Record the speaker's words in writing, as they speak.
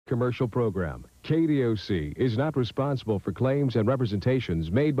commercial program. KDOC is not responsible for claims and representations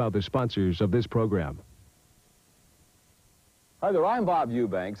made by the sponsors of this program. Hi there, I'm Bob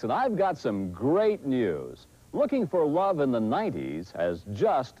Eubanks, and I've got some great news. Looking for love in the 90s has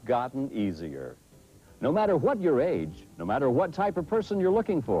just gotten easier. No matter what your age, no matter what type of person you're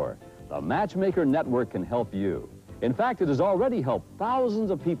looking for, the Matchmaker Network can help you. In fact, it has already helped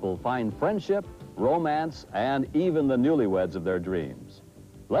thousands of people find friendship, romance, and even the newlyweds of their dreams.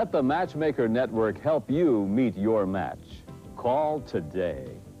 Let the Matchmaker Network help you meet your match. Call today.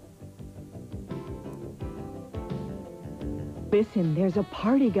 Listen, there's a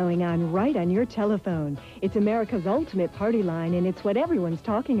party going on right on your telephone. It's America's ultimate party line, and it's what everyone's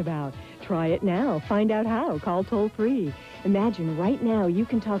talking about. Try it now. Find out how. Call toll-free. Imagine right now you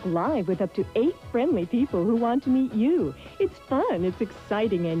can talk live with up to 8 friendly people who want to meet you. It's fun, it's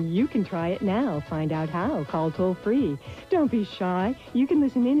exciting, and you can try it now. Find out how. Call toll-free. Don't be shy. You can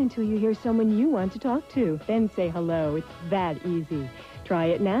listen in until you hear someone you want to talk to. Then say hello. It's that easy. Try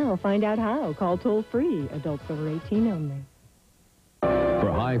it now. Find out how. Call toll-free. Adults over 18 only.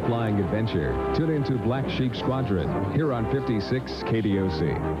 For high-flying adventure, tune into Black Sheep Squadron here on 56 KDOC.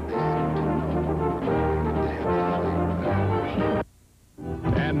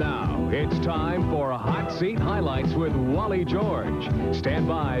 And now, it's time for Hot Seat Highlights with Wally George. Stand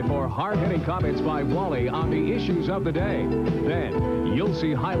by for hard-hitting comments by Wally on the issues of the day. Then, you'll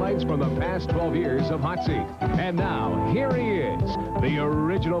see highlights from the past 12 years of Hot Seat. And now, here he is, the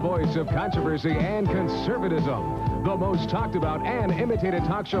original voice of controversy and conservatism, the most talked about and imitated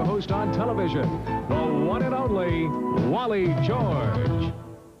talk show host on television, the one and only Wally George.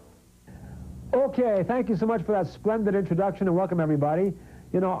 Okay, thank you so much for that splendid introduction, and welcome everybody.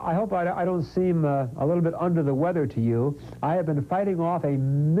 You know, I hope I don't seem a little bit under the weather to you. I have been fighting off a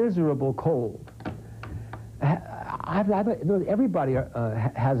miserable cold. Everybody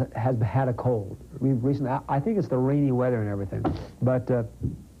has had a cold recently. I think it's the rainy weather and everything, but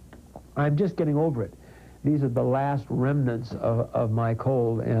I'm just getting over it. These are the last remnants of my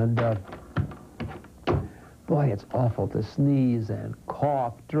cold, and boy, it's awful to sneeze and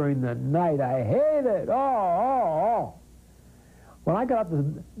cough during the night. I hate it. Oh. When I got up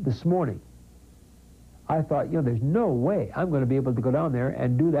this morning, I thought, you know, there's no way I'm going to be able to go down there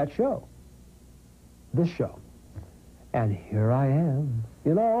and do that show, this show. And here I am,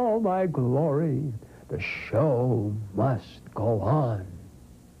 in all my glory. The show must go on.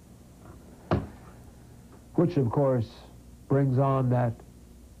 Which, of course, brings on that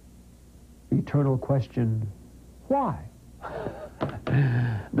eternal question, why?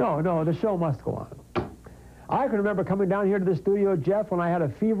 No, the show must go on. I can remember coming down here to the studio, Jeff, when I had a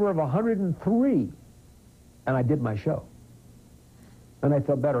fever of 103, and I did my show. And I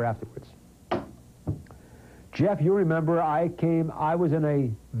felt better afterwards. Jeff, you remember I was in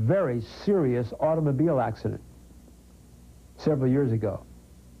a very serious automobile accident several years ago.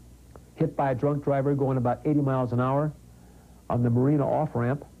 Hit by a drunk driver going about 80 miles an hour on the Marina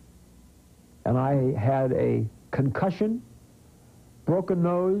off-ramp. And I had a concussion, broken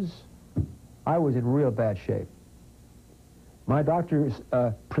nose. I was in real bad shape. My doctor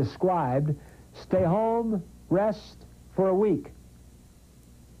prescribed stay home, rest for a week.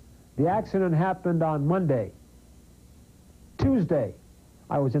 The accident happened on Monday. Tuesday,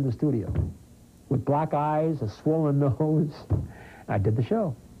 I was in the studio with black eyes, a swollen nose. I did the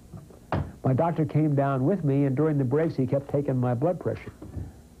show. My doctor came down with me, and during the breaks, he kept taking my blood pressure.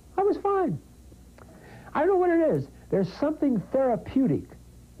 I was fine. I don't know what it is. There's something therapeutic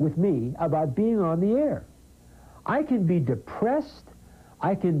with me about being on the air. I can be depressed,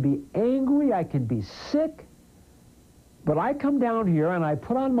 I can be angry, I can be sick, but I come down here and I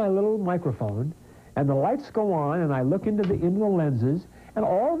put on my little microphone, and the lights go on, and I look into the lenses, and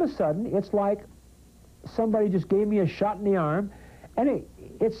all of a sudden, it's like somebody just gave me a shot in the arm, and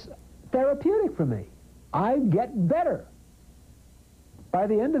it's therapeutic for me. I get better. By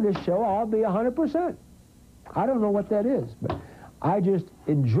the end of this show, I'll be 100%. I don't know what that is, but I just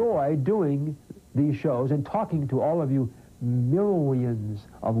enjoy doing these shows and talking to all of you millions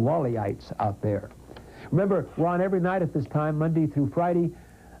of Wallyites out there. Remember, we're on every night at this time, Monday through Friday,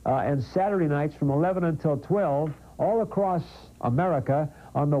 and Saturday nights from 11 until 12, all across America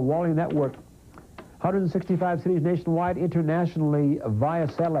on the Wally Network. 165 cities nationwide, internationally via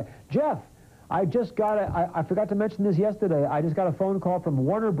satellite. Jeff, I forgot to mention this yesterday. I just got a phone call from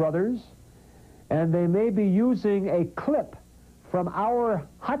Warner Brothers, and they may be using a clip from our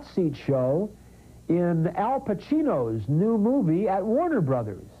Hot Seat show in Al Pacino's new movie at Warner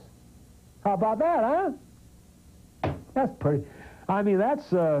Brothers. How about that, huh? That's pretty, I mean,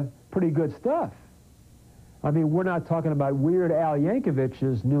 that's pretty good stuff. I mean, we're not talking about Weird Al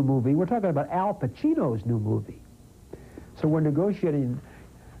Yankovic's new movie. We're talking about Al Pacino's new movie. So we're negotiating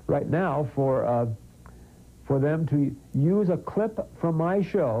right now for them to use a clip from my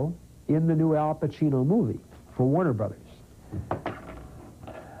show in the new Al Pacino movie for Warner Brothers.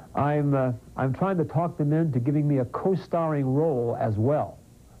 I'm trying to talk them into giving me a co-starring role as well.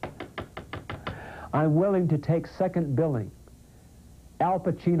 I'm willing to take second billing, Al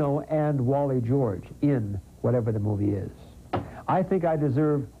Pacino and Wally George in whatever the movie is. I think I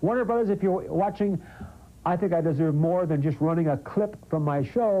deserve, Warner Brothers, if you're watching, I think I deserve more than just running a clip from my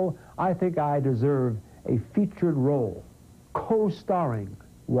show. I think I deserve a featured role, co-starring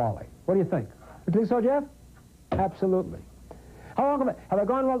Wally. What do you think? You think so, Jeff? Absolutely. How long have I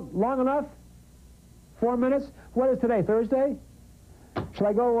gone long enough? 4 minutes? What is today, Thursday? Should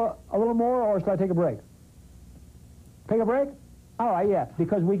I go a little more, or should I take a break? Take a break? All right, yeah,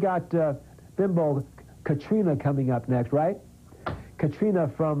 because we got Bimbo Katrina coming up next, right? Katrina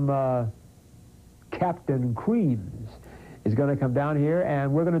from Captain Creams is going to come down here,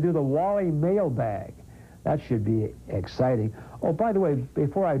 and we're going to do the Wally mailbag. That should be exciting. Oh, by the way,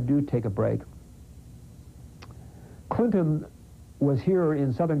 before I do take a break, Clinton was here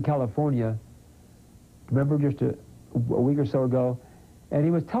in Southern California, remember, just a week or so ago, and he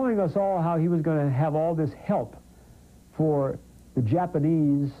was telling us all how he was going to have all this help for the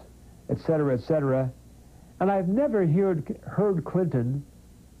Japanese, et cetera, and I've never heard Clinton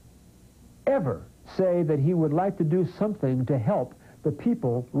ever say that he would like to do something to help the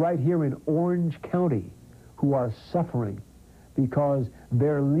people right here in Orange County who are suffering because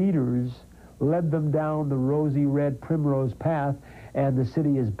their leaders led them down the rosy red primrose path and the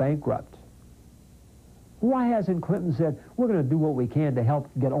city is bankrupt. Why hasn't Clinton said, we're going to do what we can to help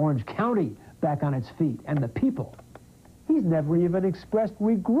get Orange County back on its feet and the people? He's never even expressed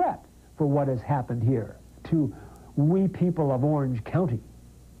regret for what has happened here to we people of Orange County.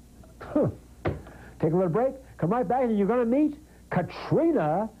 Take a little break, come right back, and you're going to meet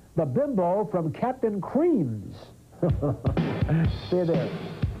Katrina, the bimbo from Captain Creams. See you there.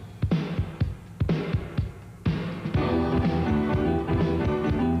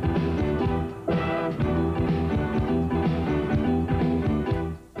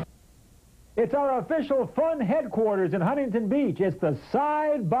 It's our official fun headquarters in Huntington Beach. It's the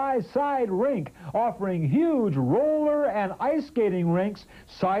side-by-side rink, offering huge roller and ice skating rinks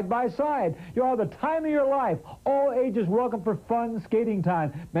side-by-side. You'll have the time of your life. All ages welcome for fun skating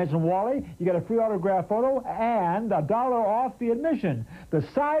time. Mention Wally, you get a free autograph photo and $1 off the admission. The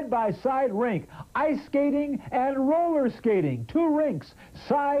side-by-side rink, ice skating and roller skating. 2 rinks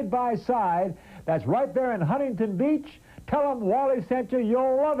side-by-side. That's right there in Huntington Beach. Tell them Wally sent you.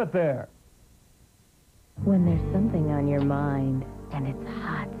 You'll love it there. When there's something on your mind, and it's a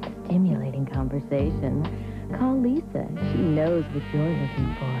hot, stimulating conversation, call Lisa. She knows what you're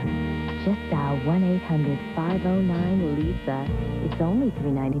looking for. Just dial 1-800-509-LISA. It's only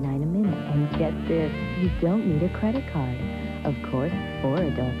 $3.99 a minute. And get this, you don't need a credit card. Of course, for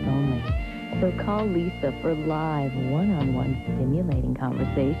adults only. So call Lisa for live, one-on-one stimulating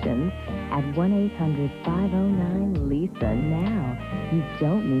conversations at 1-800-509-LISA now. You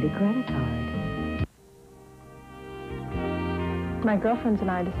don't need a credit card. My girlfriends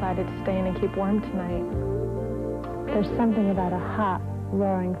and I decided to stay in and keep warm tonight. There's something about a hot,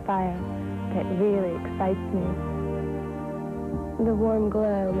 roaring fire that really excites me. The warm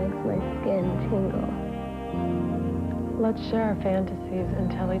glow makes my skin tingle. Let's share our fantasies and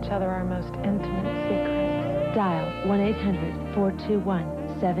tell each other our most intimate secrets. Dial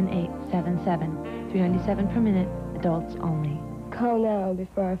 1-800-421-7877. $3.97 per minute, adults only. Call now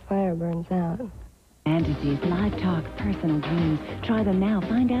before our fire burns out. Fantasies, live talk, personal dreams. Try them now.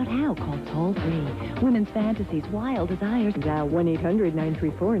 Find out how. Call toll-free. Women's fantasies, wild desires. Dial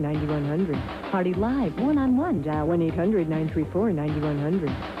 1-800-934-9100. Party live, one-on-one. Dial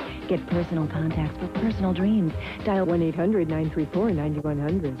 1-800-934-9100. Get personal contacts for personal dreams. Dial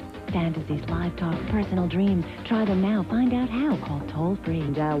 1-800-934-9100. Fantasies, live talk, personal dreams. Try them now. Find out how. Call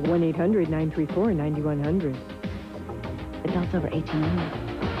toll-free. Dial 1-800-934-9100. Adults over 18 only.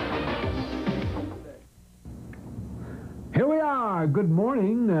 Here we are. Good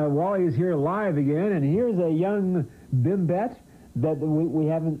morning. Wally is here live again, and here's a young bimbette that we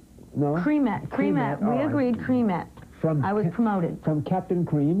haven't... No? Creamette. We agreed Creamette. I was promoted. From Captain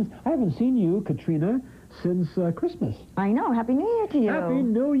Creams. I haven't seen you, Katrina, since Christmas. I know. Happy New Year to you. Happy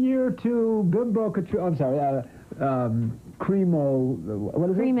New Year to Bimbo Katrina. I'm sorry. Creamo... What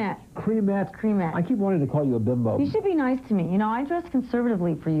is Creamette. It? Creamette. I keep wanting to call you a bimbo. You should be nice to me. You know, I dressed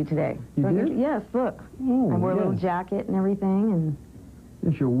conservatively for you today. You did? Yes, look. Oh, I wore a little yes. jacket and everything, and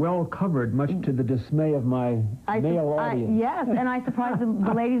Yes, you're well covered, much to the dismay of my male audience. Yes, and I surprised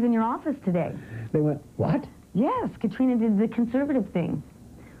the ladies in your office today. They went, what? Yes, Katrina did the conservative thing.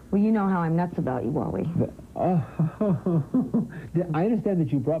 Well, you know how I'm nuts about you, Wally. I understand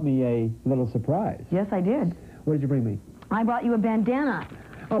that you brought me a little surprise. Yes, I did. What did you bring me? I brought you a bandana.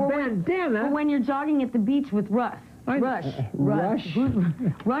 A bandana? For when you're jogging at the beach with Rush. Rush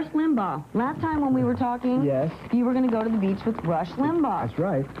Limbaugh. Last time when we were talking, yes, you were going to go to the beach with Rush Limbaugh. That's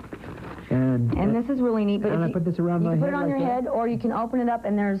right. And this is really neat. But and I put this around my head. You can put it on your head, or you can open it up,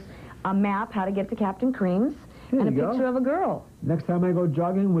 and there's a map how to get to Captain Cream's and a picture of a girl. Next time I go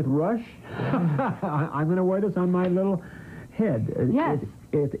jogging with Rush, I'm going to wear this on my little head. Yes.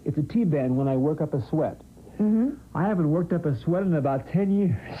 It's a T-band when I work up a sweat. Mm-hmm. I haven't worked up a sweat in about 10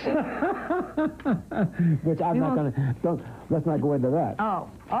 years. Which I'm not going to... Let's not go into that. Oh,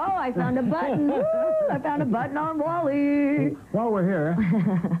 I found a button. Woo, I found a button on Wally. While we're here,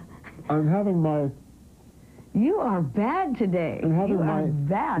 I'm having my... You are bad today. I'm having my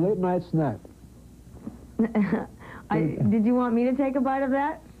bad. late night snack. Did you want me to take a bite of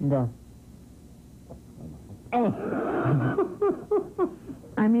that? No. Oh.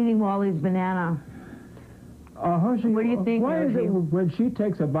 I'm eating Wally's banana. Hershey, what do you think, why is it when she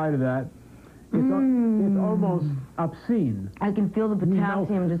takes a bite of that, it's almost obscene? I can feel the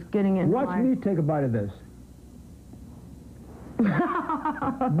potassium just getting in. Watch me take a bite of this.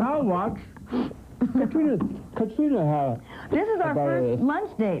 Now watch. Katrina, this is our first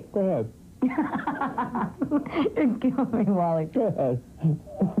lunch date. Go ahead. You're killing me, Wally. Go ahead.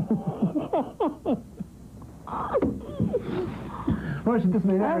 I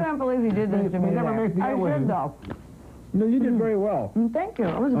can't believe you did this to me. I should, though. No, you did very well. Thank you.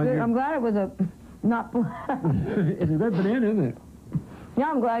 It was good. I'm glad it was not black. It's a good banana, isn't it? Yeah,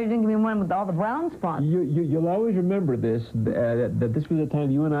 I'm glad you didn't give me one with all the brown spots. You'll always remember this, that this was the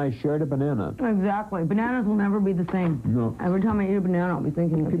time you and I shared a banana. Exactly. Bananas will never be the same. No. Every time I eat a banana, I'll be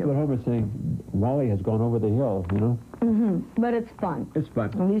thinking of you. People at home are saying, Wally has gone over the hill, you know? Mm-hmm. But it's fun. It's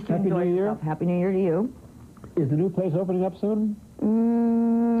fun. At least you enjoy yourself. Happy New Year to you. Is the new place opening up soon?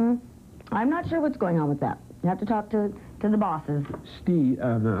 I'm not sure what's going on with that. You have to talk to the bosses. Steve,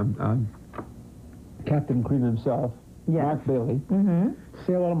 Captain Cream himself, yes. Mark Bailey. Mm-hmm.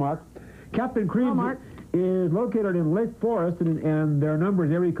 Say hello to Mark. Captain Cream is located in Lake Forest, and their number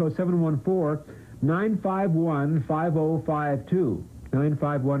is area code 714-951-5052.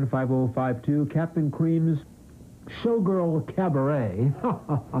 951-5052. Captain Cream's Showgirl Cabaret.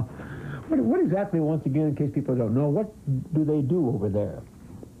 What exactly, once again, in case people don't know, what do they do over there?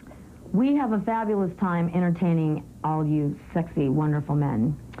 We have a fabulous time entertaining all you sexy, wonderful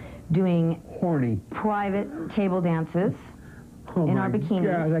men, doing horny private table dances in our bikinis.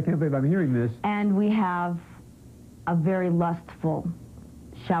 God, I can't believe I'm hearing this. And we have a very lustful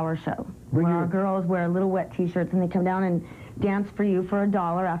shower show where our girls wear little wet T-shirts and they come down and dance for you for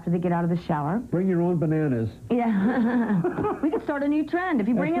 $1 after they get out of the shower. Bring your own bananas. Yeah. We could start a new trend. If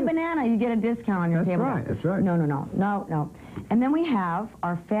you bring a banana, you get a discount on your table. That's right. No. And then we have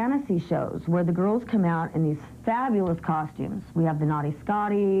our fantasy shows where the girls come out in these fabulous costumes. We have the Naughty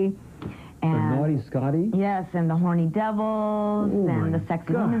Scotty. And the Naughty Scotty? Yes, and the Horny Devils and the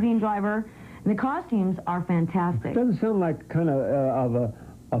Sexy Limousine Driver. And the costumes are fantastic. It doesn't sound like kind of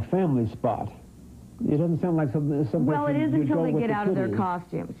a family spot. It doesn't sound like something. Well, it is until they get out of their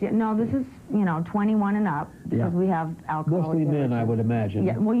costumes. Yeah, no, this is, 21 and up because we have alcohol. Mostly men, I would imagine.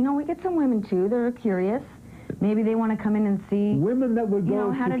 Yeah, well, we get some women, too. They're curious. Maybe they want to come in and see, women that would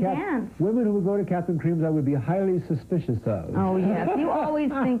go how to dance. Women who would go to Captain Cream's, I would be highly suspicious of. Oh, yes. You always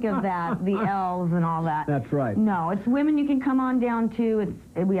think of that, the elves and all that. That's right. No, it's women you can come on down to.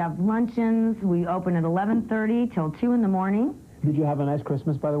 We have luncheons. We open at 11:30 till 2 in the morning. Did you have a nice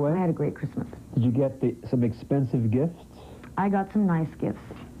Christmas, by the way? I had a great Christmas. Did you get some expensive gifts? I got some nice gifts.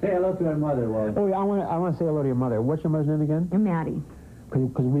 Say hello to your mother, Wally. Oh, yeah, I want to say hello to your mother. What's your mother's name again? Maddie.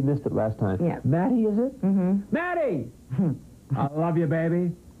 Because we missed it last time. Yeah. Maddie, is it? Mm-hmm. Maddie! I love you,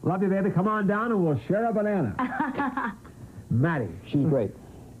 baby. Love you, baby. Come on down and we'll share a banana. Maddie, she's great.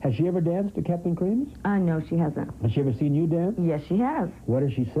 Has she ever danced at Captain Cream's? No, she hasn't. Has she ever seen you dance? Yes, she has. What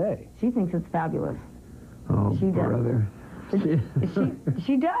does she say? She thinks it's fabulous. Oh, she brother.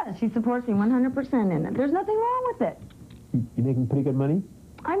 She does. She supports me 100% in it. There's nothing wrong with it. You making pretty good money?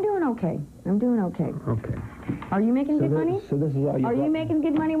 I'm doing okay. Okay. Are you making good money? So this is all you Are you making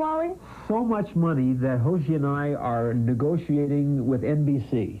good money, Wally? So much money that Hoshi and I are negotiating with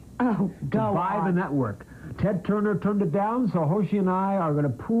NBC. Oh, to buy the network. Ted Turner turned it down, so Hoshi and I are going to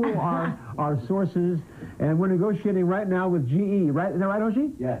pool our sources, and we're negotiating right now with GE. Right? Is that right,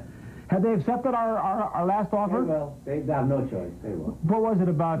 Hoshi? Yes. Have they accepted our last offer? They will. They have no choice. They will. What was it,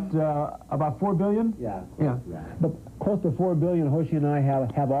 about $4 billion? Yeah. Yeah. But close to $4 billion, Hoshi and I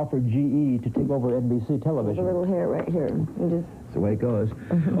have offered GE to take over NBC television. A little hair right here. That's the way it goes.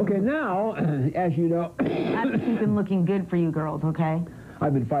 Okay, now, as you know... I've been looking good for you girls, okay?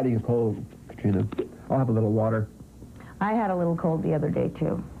 I've been fighting a cold, Katrina. I'll have a little water. I had a little cold the other day,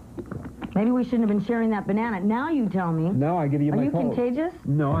 too. Maybe we shouldn't have been sharing that banana. Now you tell me. Now I give you my cold. Are you contagious?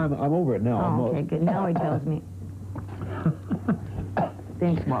 No, I'm over it now. Oh, okay, good. Now he tells me.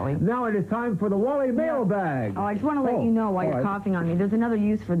 Thanks, Wally. Now it is time for the Wally mailbag. Oh, I just want to let you know while you're coughing on me. There's another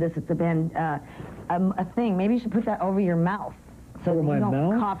use for this. It's a thing. Maybe you should put that over your mouth so that you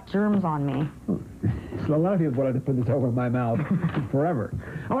don't cough germs on me. So a lot of people wanted to put this over my mouth forever.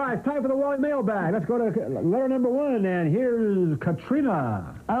 All right, it's time for the Wally mailbag. Let's go to letter number 1, and here's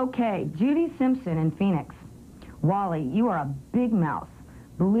Katrina. Okay, Judy Simpson in Phoenix. Wally, you are a big mouth,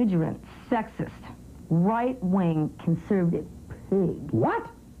 belligerent, sexist, right-wing, conservative pig. What?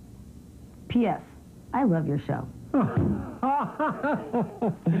 P.S. I love your show. Is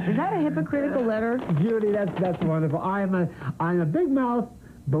that a hypocritical letter? Judy, that's wonderful. I'm a big mouth,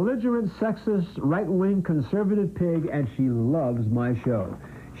 belligerent, sexist, right-wing, conservative pig, and she loves my show.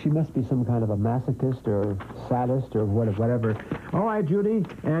 She must be some kind of a masochist or sadist or whatever. All right, Judy,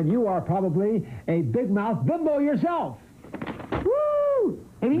 and you are probably a big mouth bimbo yourself. Woo!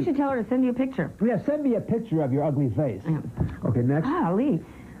 Maybe you should tell her to send you a picture. Yeah, send me a picture of your ugly face. Yeah. Okay, next.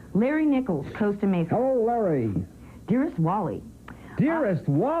 Larry Nichols, Costa Mesa. Hello, Larry. Dearest Wally. Dearest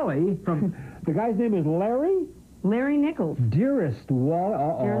Wally? From the guy's name is Larry? Larry Nichols. Dearest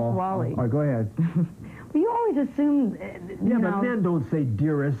Wally. Dearest Wally. All right, go ahead. Well, you always assume, but men don't say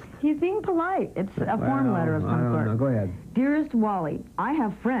dearest. He's being polite. It's a form letter of some sort. No, go ahead. Dearest Wally, I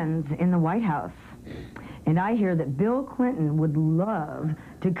have friends in the White House, and I hear that Bill Clinton would love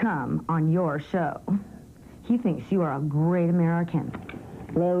to come on your show. He thinks you are a great American.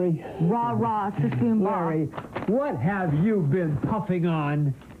 Larry. Rah, rah, sassoon ball. Larry, what have you been puffing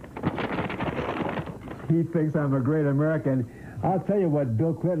on? He thinks I'm a great American. I'll tell you what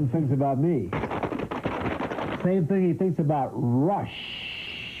Bill Clinton thinks about me. Same thing he thinks about Rush.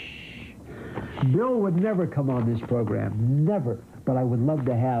 Bill would never come on this program. Never. But I would love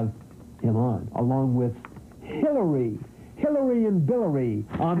to have him on, along with Hillary. Hillary and Billary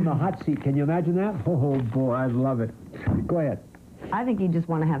on the hot seat. Can you imagine that? Oh, boy, I'd love it. Go ahead. I think you just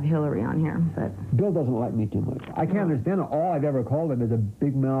want to have Hillary on here, but... Bill doesn't like me too much. I can't understand it. All I've ever called him is a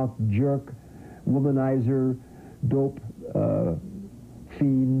big mouth jerk, womanizer, dope,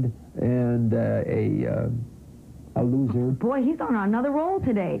 fiend, and a loser. Boy, he's on another roll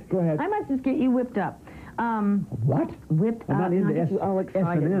today. Go ahead. I must just get you whipped up. What? Whipped I'm up. not into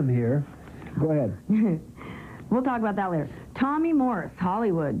S&M here. Go ahead. We'll talk about that later. Tommy Morris,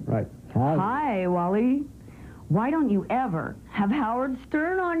 Hollywood. Right. Hi, Wally. Why don't you ever have Howard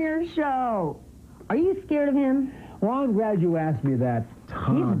Stern on your show? Are you scared of him? Well, I'm glad you asked me that,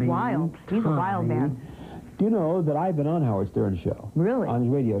 Tommy. He's wild. He's a wild man. Do you know that I've been on Howard Stern's show? Really? On his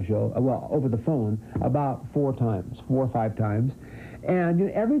radio show, well, over the phone, about 4 or 5 times.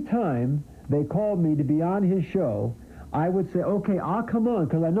 And every time they called me to be on his show, I would say, okay, I'll come on,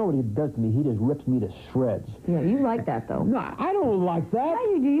 because I know what he does to me. He just rips me to shreds. Yeah, you like that, though. No, I don't like that.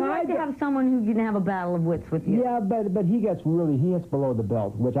 Yeah, you do. You like to have someone who can have a battle of wits with you. Yeah, but he gets below the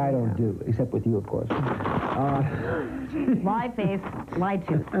belt, which I don't do, except with you, of course. Lie face, lie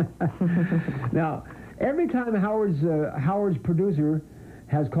tooth. Now, every time Howard's producer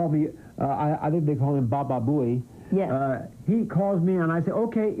has called me, I think they call him Baba Booey. Yes. He calls me and I say,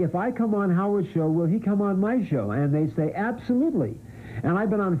 okay, if I come on Howard's show, will he come on my show? And they say, absolutely. And I've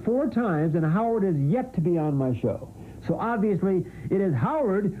been on 4 times, and Howard is yet to be on my show. So obviously, it is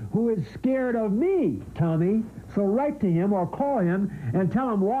Howard who is scared of me, Tommy. So write to him or call him and tell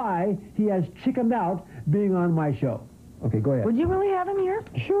him why he has chickened out being on my show. Okay, go ahead. Would you really have him here?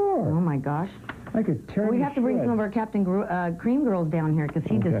 Sure. Oh, my gosh. I could tear him We have to bring shreds. some of our Captain Cream girls down here, because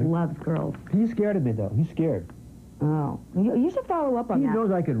he just loves girls. He's scared of me, though. He's scared. Oh. You should follow up on that. He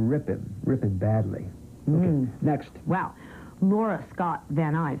knows I could rip him badly. Okay, next. Wow. Laura Scott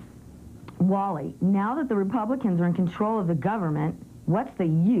Van Nuys. Wally, now that the Republicans are in control of the government, what's the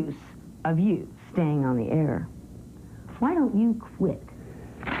use of you staying on the air? Why don't you quit?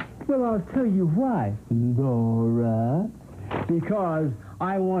 Well, I'll tell you why, Laura. Because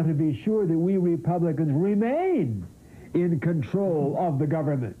I want to be sure that we Republicans remain in control of the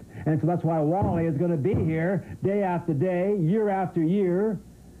government. And so that's why Wally is going to be here day after day, year after year,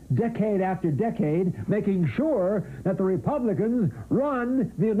 decade after decade, making sure that the Republicans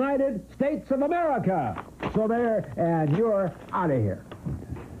run the United States of America. So there, and you're out of here.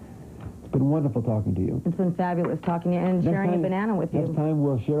 Been wonderful talking to you. It's been fabulous talking to you and sharing a banana with you. Next time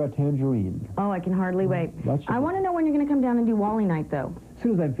we'll share a tangerine. Oh, I can hardly wait. I want to know when you're going to come down and do Wally night, though. As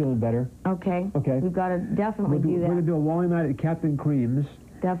soon as I'm feeling better. Okay. Okay. We've got to definitely do that. We're going to do a Wally night at Captain Cream's.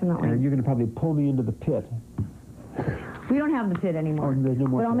 Definitely. And you're going to probably pull me into the pit. We don't have the pit anymore. Oh, there's no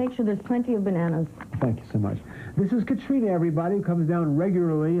more but I'll pit. make sure there's plenty of bananas. Thank you so much. This is Katrina, everybody, who comes down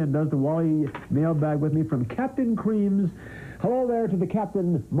regularly and does the Wally mailbag with me from Captain Cream's. Hello there to the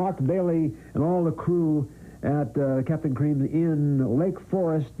Captain, Mark Bailey, and all the crew at Captain Cream's in Lake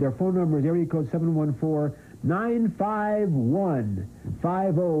Forest. Their phone number is area code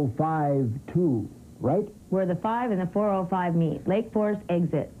 714-951-5052. Right? Where the 5 and the 405 meet. Lake Forest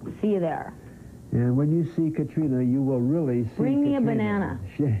exit. See you there. And when you see Katrina, you will really see Bring me Katrina. a banana.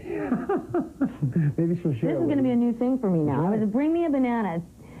 Maybe she'll share. This is going to be a new thing for me now. I was bring me a banana.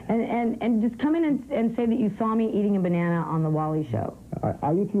 And just come in and say that you saw me eating a banana on the Wally show.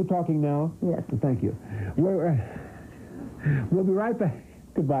 Are you through talking now? Yes. Thank you. We'll be right back.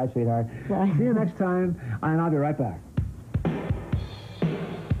 Goodbye, sweetheart. Bye. See you next time, and I'll be right back.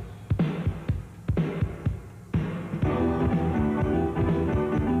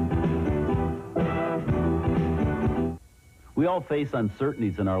 We all face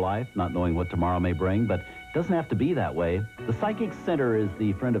uncertainties in our life, not knowing what tomorrow may bring, but it doesn't have to be that way. The Psychic Center is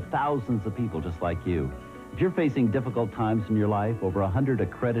the friend of thousands of people just like you. If you're facing difficult times in your life, over 100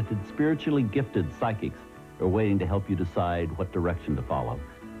 accredited, spiritually gifted psychics are waiting to help you decide what direction to follow.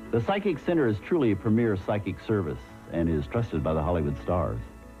 The Psychic Center is truly a premier psychic service and is trusted by the Hollywood stars.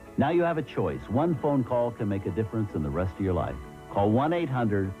 Now you have a choice. One phone call can make a difference in the rest of your life. Call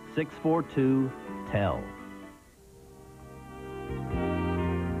 1-800-642-TELL.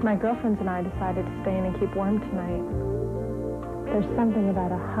 My girlfriends and I decided to stay in and keep warm tonight. There's something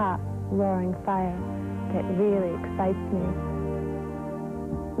about a hot, roaring fire that really excites me.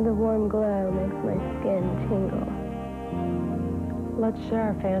 The warm glow makes my skin tingle. Let's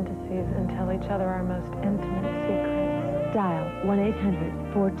share our fantasies and tell each other our most intimate secrets. Dial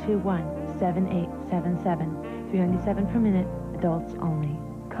 1-800-421-7877. $397 per minute, adults only.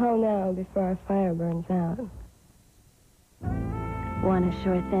 Call now before our fire burns out. Want a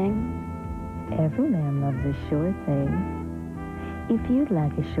sure thing? Every man loves a sure thing. If you'd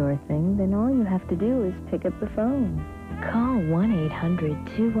like a sure thing, then all you have to do is pick up the phone. Call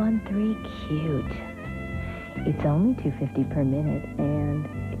 1-800-213-CUTE. It's only $2.50 per minute, and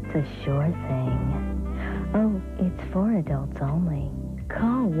it's a sure thing. Oh, it's for adults only.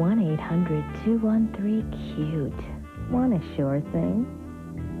 Call 1-800-213-CUTE. Want a sure thing?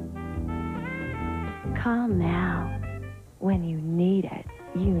 Call now. When you need it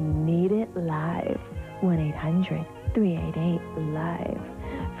live. 1-800-388-LIVE.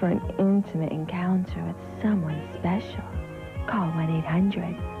 For an intimate encounter with someone special. Call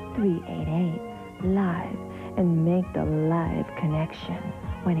 1-800-388-LIVE and make the live connection.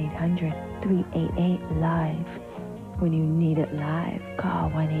 1-800-388-LIVE. When you need it live, call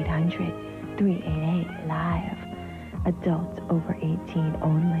 1-800-388-LIVE. Adults over 18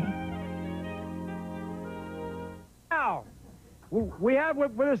 only. Now, we have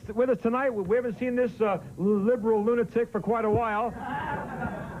with us tonight, we haven't seen this liberal lunatic for quite a while.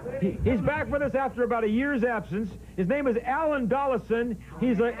 He's back with us after about a year's absence. His name is Allan Dollison.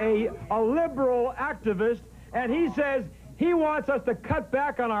 He's a liberal activist, and he says he wants us to cut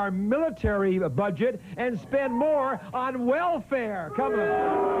back on our military budget and spend more on welfare. Come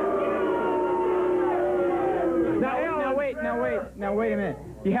on. Now wait a minute.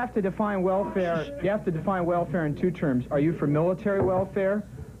 You have to define welfare. You have to define welfare in two terms. Are you for military welfare,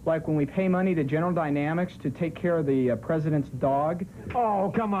 like when we pay money to General Dynamics to take care of the president's dog?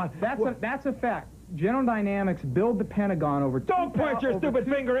 Oh, come on. That's a fact. General Dynamics billed the Pentagon over. Don't point your stupid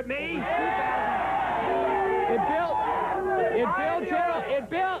finger at me. I'm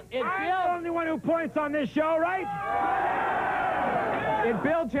the only one who points on this show, right? It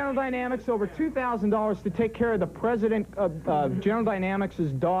billed General Dynamics over $2,000 to take care of the president of General Dynamics'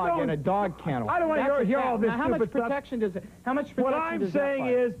 dog in a dog kennel. I don't want to hear all this now, stupid stuff. How much protection What I'm saying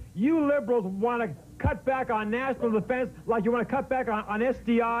is, you liberals want to cut back on national defense like you want to cut back on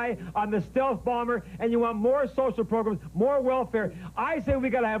SDI, on the stealth bomber, and you want more social programs, more welfare. I say we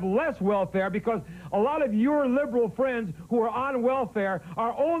got to have less welfare because a lot of your liberal friends who are on welfare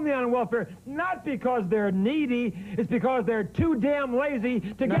are only on welfare not because they're needy, it's because they're too damn lazy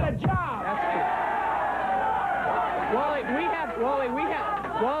to get a job. That's true.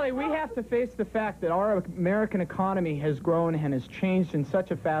 Wally, we have to face the fact that our American economy has grown and has changed in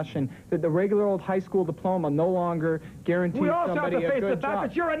such a fashion that the regular old high school diploma no longer guarantees somebody a good job. We also have to face the fact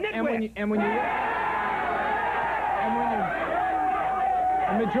that you're a nitwit.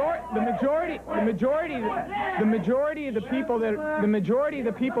 The majority of the people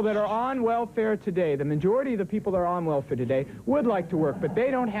that are on welfare today, would like to work, but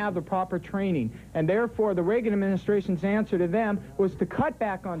they don't have the proper training, and therefore the Reagan administration's answer to them was to cut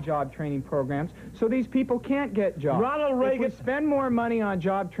back on job training programs, so these people can't get jobs. Ronald Reagan. If we spend more money on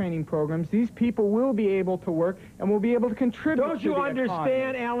job training programs, these people will be able to work and will be able to contribute. Don't you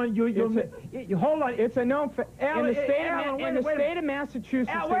understand, Allan? Hold on. It's a known fact. In the state of Massachusetts,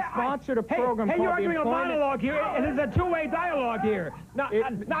 they sponsored a program called you're arguing a Employment... monologue here. It is a two-way dialogue here. Now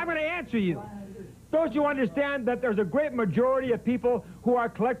I'm going to answer you. Don't you understand that there's a great majority of people who are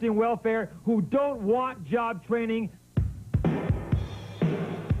collecting welfare who don't want job training?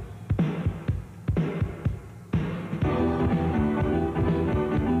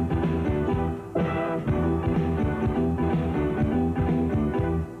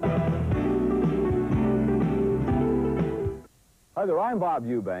 Hi there, I'm Bob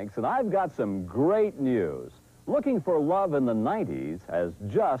Eubanks, and I've got some great news. Looking for love in the 90s has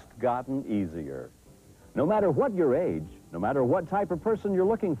just gotten easier. No matter what your age, no matter what type of person you're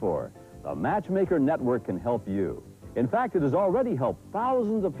looking for, the Matchmaker Network can help you. In fact, it has already helped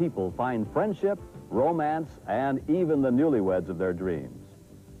thousands of people find friendship, romance, and even the newlyweds of their dreams.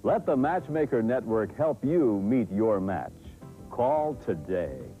 Let the Matchmaker Network help you meet your match. Call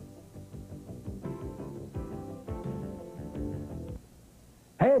today.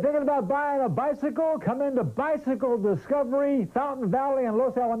 Hey, thinking about buying a bicycle? Come into Bicycle Discovery, Fountain Valley, and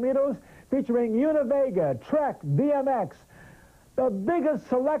Los Alamitos, featuring Univega, Trek, BMX. The biggest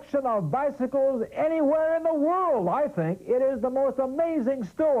selection of bicycles anywhere in the world, I think. It is the most amazing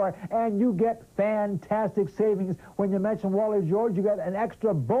store, and you get fantastic savings. When you mention Wally George, you get an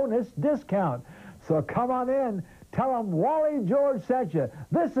extra bonus discount. So come on in. Tell them Wally George sent you.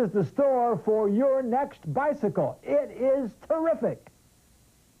 This is the store for your next bicycle. It is terrific.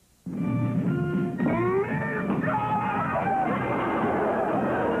 Hey,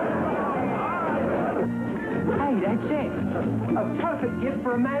 that's it. A perfect gift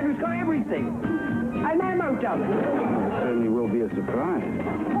for a man who's got everything. An ammo dummy. Certainly will be a surprise.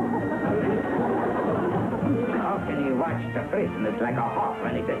 How can you watch the prisoners like a hawk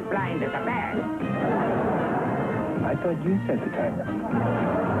when he's as blind as a bat? I thought you set the timer.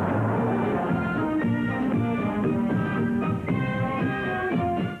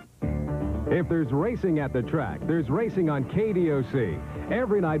 If there's racing at the track, there's racing on KDOC.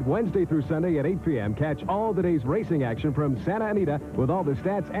 Every night, Wednesday through Sunday at 8 p.m., catch all the day's racing action from Santa Anita with all the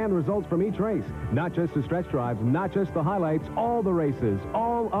stats and results from each race. Not just the stretch drives, not just the highlights, all the races,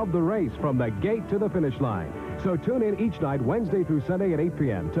 all of the race from the gate to the finish line. So tune in each night, Wednesday through Sunday at 8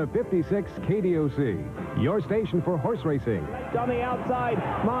 p.m. to 56 KDOC, your station for horse racing. On the outside,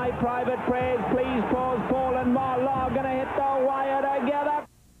 My Private Prayers, Please Pause, Paul and Marlaw going to hit the wire together.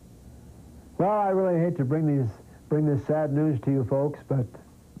 Well, I really hate to bring this sad news to you folks, but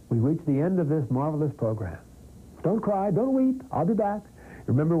we reached the end of this marvelous program. Don't cry, don't weep, I'll be back.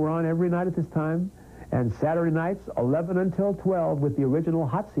 Remember, we're on every night at this time, and Saturday nights, 11 until 12, with the original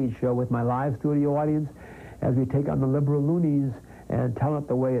Hot Seat Show with my live studio audience as we take on the liberal loonies and tell it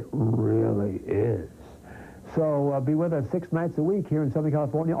the way it really is. So be with us 6 nights a week here in Southern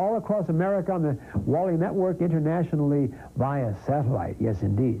California, all across America on the Wally Network, internationally via satellite. Yes,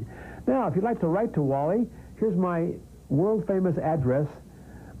 indeed. Now, if you'd like to write to Wally, here's my world-famous address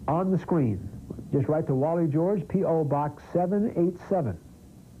on the screen. Just write to Wally George, P.O. Box 787,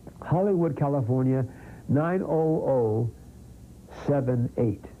 Hollywood, California,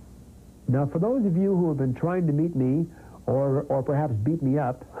 90078. Now, for those of you who have been trying to meet me, or perhaps beat me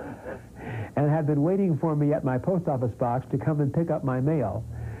up, and have been waiting for me at my post office box to come and pick up my mail,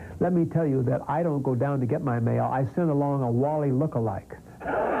 let me tell you that I don't go down to get my mail. I send along a Wally look-alike.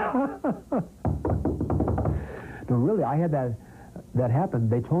 No, really, I had that happen.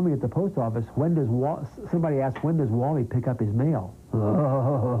 They told me at the post office, somebody asked, when does Wally pick up his mail?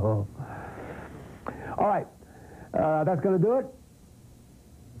 Oh. All right, that's going to do it.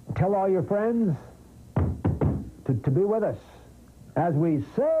 Tell all your friends to be with us as we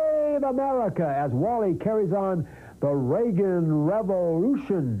save America, as Wally carries on the Reagan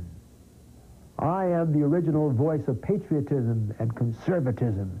Revolution. I am the original voice of patriotism and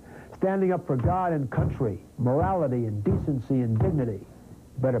conservatism, standing up for God and country, morality and decency and dignity.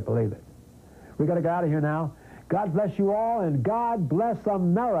 You better believe it. We got to get out of here now. God bless you all, and God bless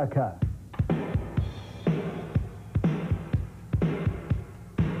America.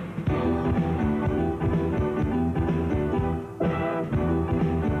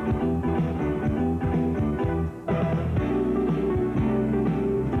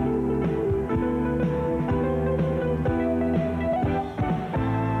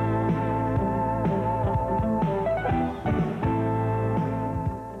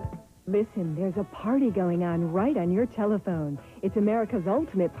 there's a party going on right on your telephone. It's America's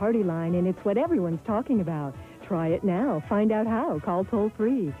ultimate party line, and it's what everyone's talking about. Try it now. Find out how. Call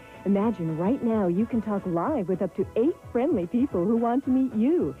toll-free. Imagine right now you can talk live with up to 8 friendly people who want to meet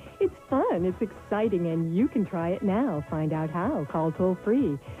you. It's fun, it's exciting, and you can try it now. Find out how. Call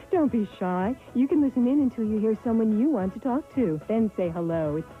toll-free. Don't be shy. You can listen in until you hear someone you want to talk to. Then say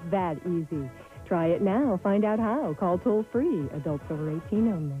hello. It's that easy. Try it now. Find out how. Call toll-free. Adults over 18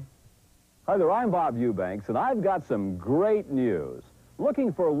 only. Hi there, I'm Bob Eubanks, and I've got some great news.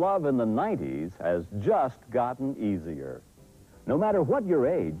 Looking for love in the 90s has just gotten easier. No matter what your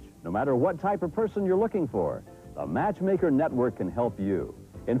age, no matter what type of person you're looking for, the Matchmaker Network can help you.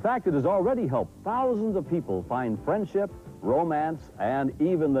 In fact, it has already helped thousands of people find friendship, romance, and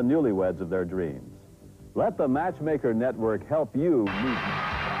even the newlyweds of their dreams. Let the Matchmaker Network help you meet.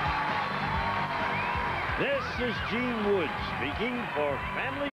 This is Gene Wood speaking for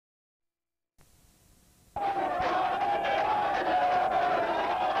Family.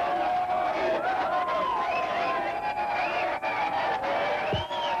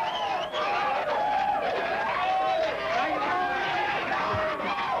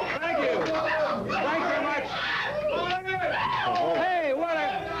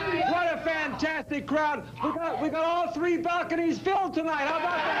 Crowd. We got all 3 balconies filled tonight. How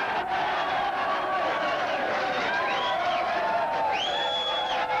about that?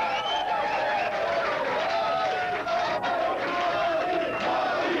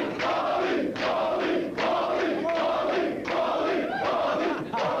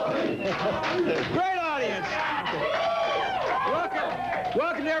 Great audience.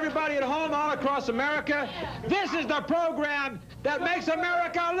 Welcome to everybody at home all across America. This is the program that makes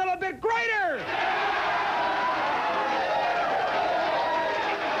America a little bit greater.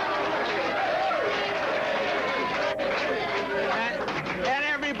 And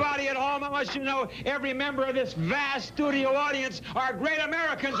everybody at home, I want you to know, every member of this vast studio audience are great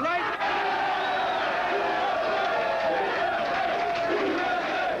Americans, right?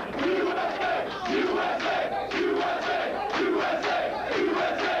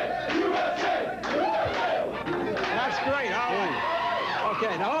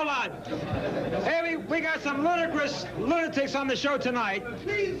 Okay, now hold on. Hey, we got some ludicrous lunatics on the show tonight.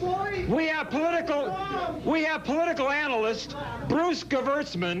 We have political analyst Bruce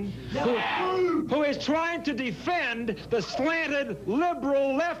Gevirtzman, who is trying to defend the slanted,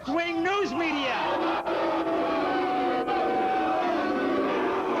 liberal, left-wing news media.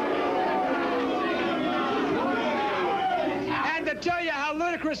 To tell you how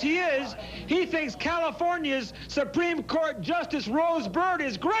ludicrous he is, he thinks California's Supreme Court Justice Rose Byrd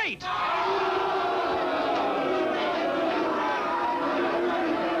is great.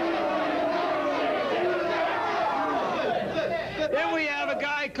 Then we have a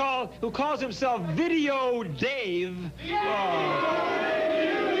guy who calls himself Video Dave.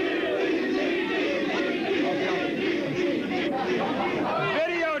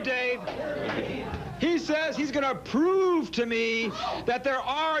 Video Dave. He says he's going to prove to me that there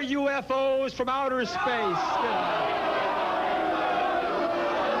are UFOs from outer space.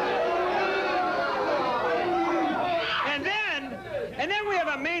 And then we have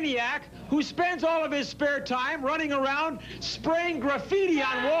a maniac who spends all of his spare time running around spraying graffiti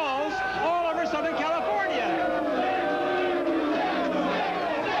on walls all over Southern California.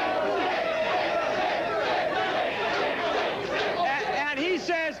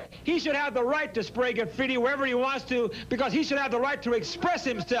 He should have the right to spray graffiti wherever he wants to, because he should have the right to express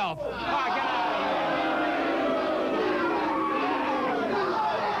himself.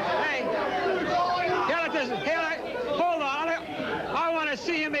 Hey, hold on. I want to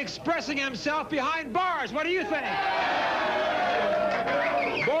see him expressing himself behind bars. What do you think?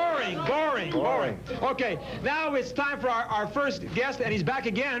 Boring. Okay, now it's time for our first guest, and he's back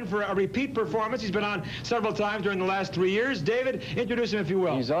again for a repeat performance. He's been on several times during the last 3 years. David, introduce him if you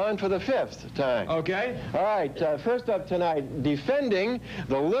will. He's on for the 5th time. Okay. All right, first up tonight, defending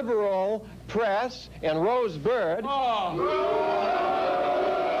the liberal press and Rose Byrd.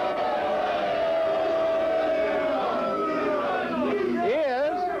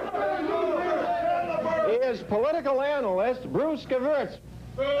 Is political analyst Bruce Gevirtzman.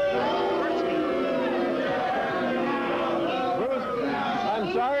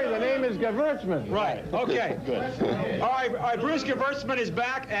 I'm sorry, the name is Gevirtzman. Right, okay. Good. All right, Bruce Gevirtzman is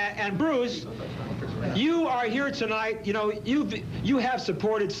back, and Bruce, you are here tonight. You know, you have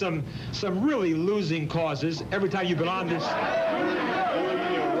supported some really losing causes every time you've been on this.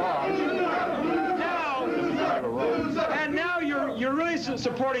 Now you're really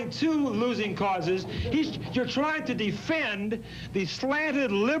supporting two losing causes. You're trying to defend the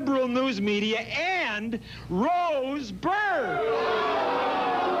slanted liberal news media and Rose Bird.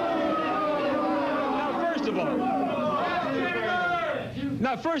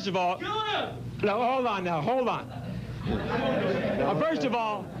 Now, first of all, hold on. First of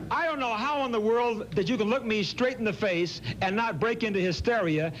all, I don't know how in the world that you can look me straight in the face and not break into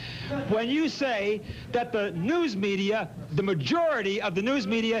hysteria when you say that the news media, the majority of the news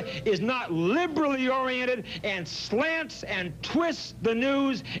media, is not liberally oriented and slants and twists the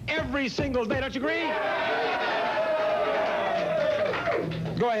news every single day. Don't you agree?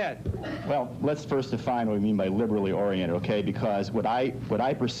 Go ahead. Well, let's first define what we mean by liberally oriented, okay? Because what I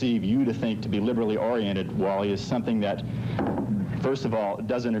perceive you to think to be liberally oriented, Wally, is something that, first of all,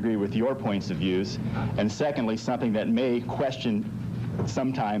 doesn't agree with your points of views, and secondly, something that may question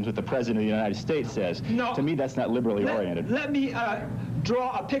sometimes what the President of the United States says. No. To me, that's not liberally oriented. Let me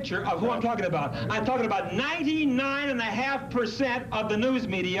draw a picture of who I'm talking about. I'm talking about 99.5% of the news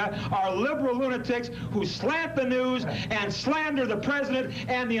media are liberal lunatics who slant the news and slander the President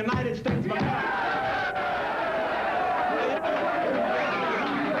and the United States of America.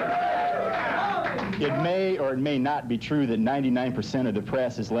 It may or it may not be true that 99% of the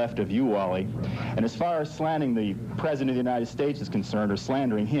press is left of you, Wally. And as far as slandering the President of the United States is concerned, or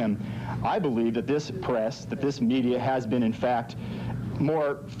slandering him, I believe that this press, that this media has been, in fact,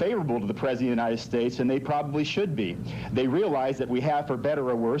 more favorable to the President of the United States than they probably should be. They realize that we have, for better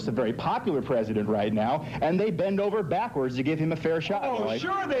or worse, a very popular president right now, and they bend over backwards to give him a fair shot. Oh, Wally.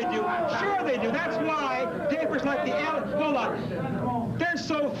 Sure they do. Sure they do. That's why papers like the Allan, hold on. They're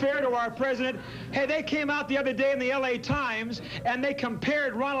so fair to our president. Hey, they came out the other day in the LA Times and they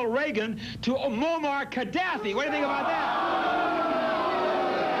compared Ronald Reagan to Muammar Gaddafi. What do you think about that?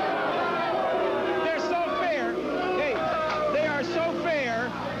 They're so fair. Hey, they are so fair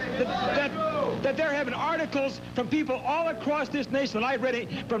that they're having articles from people all across this nation that I've read it,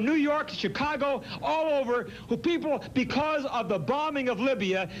 from New York to Chicago, all over, who people, because of the bombing of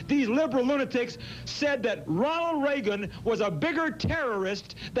Libya, these liberal lunatics said that Ronald Reagan was a bigger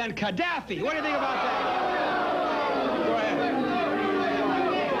terrorist than Gaddafi. What do you think about that? Go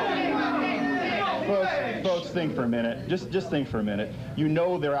ahead. Folks, think for a minute. Just think for a minute. You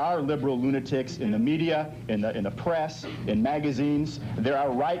know there are liberal lunatics in the media, in the press, in magazines. There are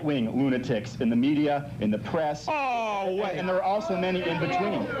right-wing lunatics in the media, in the press. Oh, wait. And there are also many in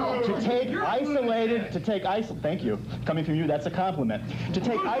between. Thank you. Coming from you, that's a compliment. To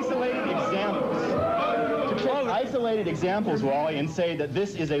take isolated examples, Wally, and say that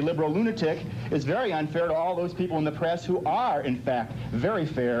this is a liberal lunatic is very unfair to all those people in the press who are, in fact, very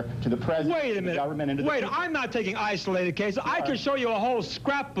fair to the president, Wait a minute. the government, and to the Wait, people. I'm not taking isolated cases. I can show you a whole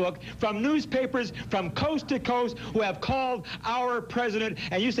scrapbook from newspapers from coast to coast who have called our president,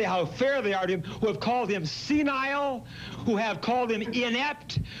 and you say how fair they are to him, who have called him senile, who have called him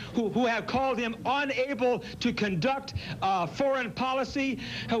inept, who have called him unable to conduct foreign policy,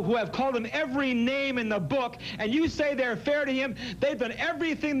 who have called him every name in the book, and you say they're fair to him. They've done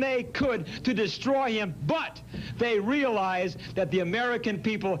everything they could to destroy him, but they realize that the American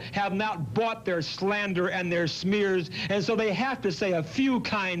people have not bought their slander and their smears, and so they have to say a few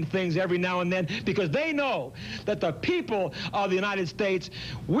kind things every now and then, because they know that the people of the United States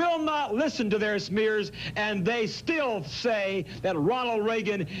will not listen to their smears, and they still say that Ronald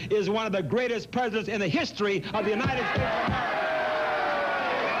Reagan is one of the greatest presidents in the history of the United States of America.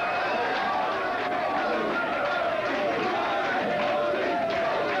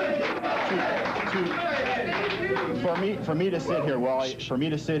 For me to sit here, Wally, for me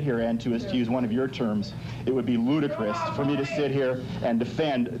to sit here and to use one of your terms, it would be ludicrous for me to sit here and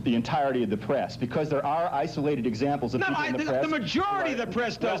defend the entirety of the press, because there are isolated examples of people in the press. The majority of the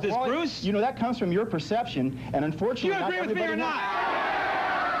press does this, Wally, Bruce. You know, that comes from your perception, and unfortunately, Do you agree with me or not?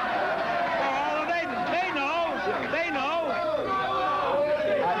 Oh, they know. They know.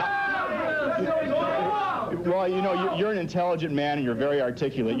 Well, you know, you're an intelligent man and you're very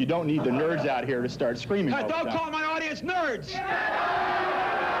articulate. You don't need the nerds out here to start screaming. Don't call my audience nerds.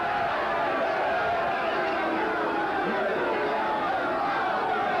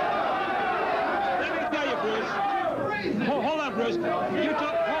 Let me tell you, Bruce. Hold on, Bruce. You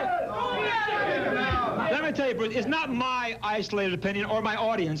talk. Let me tell you, Bruce, it's not my isolated opinion or my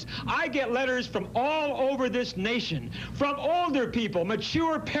audience. I get letters from all over this nation, from older people,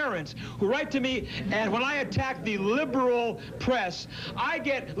 mature parents who write to me, and when I attack the liberal press, I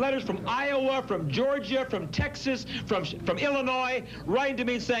get letters from Iowa, from Georgia, from Texas, from Illinois, writing to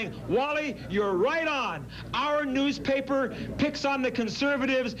me saying, Wally, you're right on. Our newspaper picks on the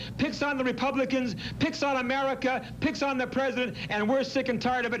conservatives, picks on the Republicans, picks on America, picks on the president, and we're sick and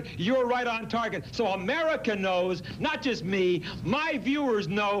tired of it. You're right on target. So America knows, not just me, my viewers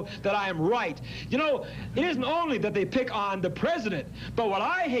know that I am right. You know, it isn't only that they pick on the president, but what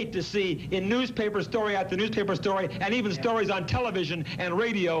I hate to see in newspaper story after newspaper story, and even stories on television and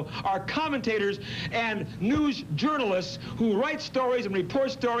radio, are commentators and news journalists who write stories and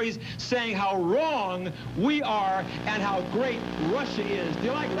report stories saying how wrong we are and how great Russia is. Do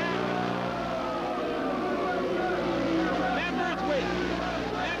you like that?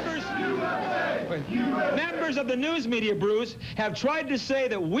 Members of the news media, Bruce, have tried to say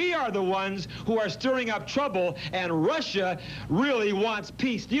that we are the ones who are stirring up trouble and Russia really wants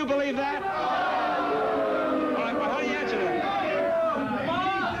peace. Do you believe that? All right, well, how do you answer that?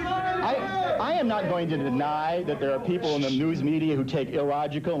 I am not going to deny that there are people in the news media who take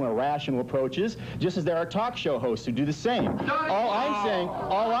illogical and irrational approaches, just as there are talk show hosts who do the same. All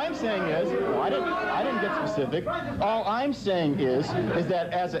I'm saying is, well, I didn't get specific. All I'm saying is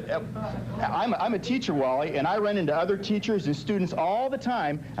that as I'm a teacher, Wally, and I run into other teachers and students all the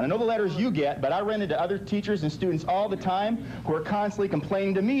time, and I know the letters you get, but I run into other teachers and students all the time who are constantly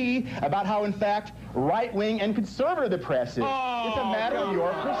complaining to me about how, in fact, right-wing and conservative the press is. It's a matter of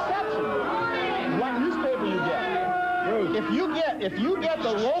your perception. What newspaper you get. If you get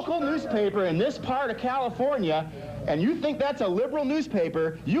the local newspaper in this part of California, and you think that's a liberal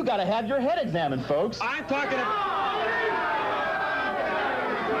newspaper, you got to have your head examined, folks. I'm talking about...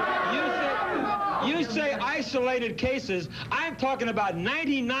 You say isolated cases. I'm talking about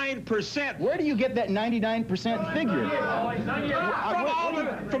 99%. Where do you get that 99% figure?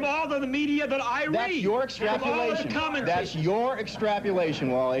 From all of the media that I read. That's your extrapolation. From all of the commentaries. That's your extrapolation,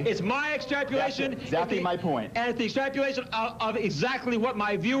 Wally. It's my extrapolation. That's exactly my point. And it's the extrapolation of exactly what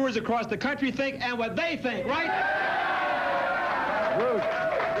my viewers across the country think and what they think, right?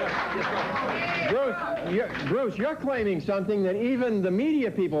 Bruce, you're claiming something that even the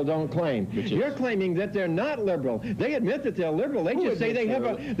media people don't claim. You're claiming that they're not liberal. They admit that they're liberal. They just say they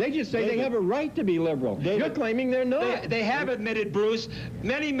have a right to be liberal. You're claiming they're not. They have admitted, Bruce.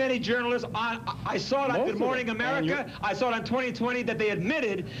 Many journalists. I saw it on Good Morning America. I saw it on 2020 that they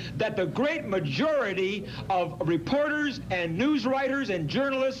admitted that the great majority of reporters and news writers and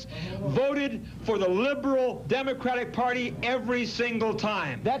journalists voted for the liberal Democratic Party every single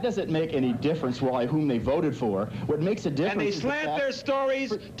time. That doesn't make any difference, Wally, whom they voted for. What makes a difference and they slant their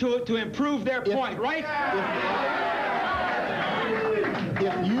stories to improve their point, right?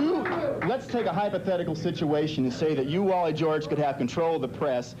 If you, let's take a hypothetical situation and say that you, Wally George, could have control of the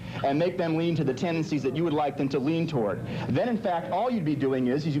press and make them lean to the tendencies that you would like them to lean toward. Then, in fact, all you'd be doing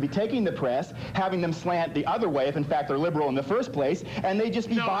is you'd be taking the press, having them slant the other way if, in fact, they're liberal in the first place, and they'd just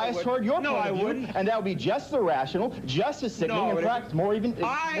be biased toward your point of view, and that would be just as irrational, just as sickening, in fact, more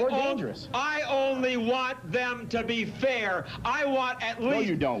dangerous. I only want them to be fair. I want at least... No,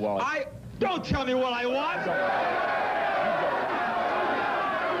 you don't, Wally. Don't tell me what I want.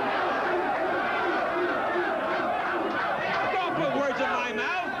 Words in my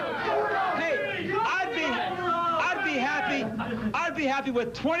mouth. Hey, I'd be happy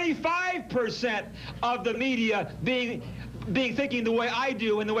with 25% of the media being thinking the way I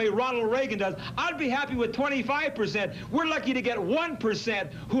do and the way Ronald Reagan does. I'd be happy with 25%. We're lucky to get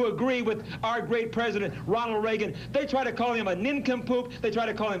 1% who agree with our great president, Ronald Reagan. They try to call him a nincompoop. They try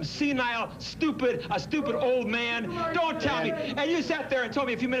to call him senile, a stupid old man. Don't tell me. And you sat there and told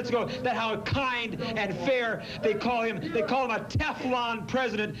me a few minutes ago that how kind and fair they call him. They call him a Teflon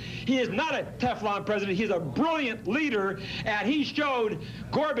president. He is not a Teflon president. He's a brilliant leader, and he showed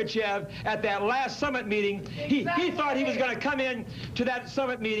Gorbachev at that last summit meeting. He thought he was going to come in to that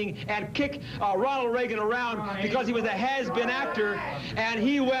summit meeting and kick Ronald Reagan around because he was a has-been actor, and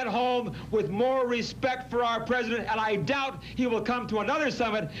he went home with more respect for our president, and I doubt he will come to another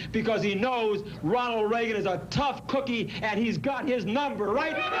summit because he knows Ronald Reagan is a tough cookie and he's got his number,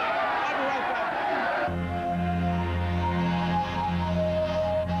 right? I'll be right back.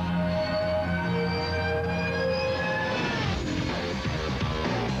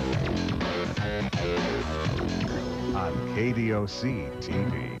 On KDOC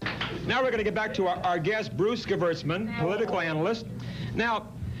TV. Now we're going to get back to our guest, Bruce Gevirtzman, political analyst. Now,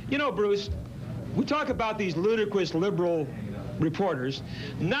 you know, Bruce, we talk about these ludicrous liberal reporters.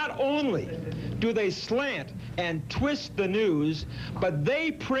 Not only do they slant and twist the news, but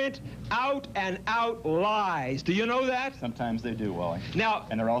they print out and out lies. Do you know that? Sometimes they do, Wally. Now,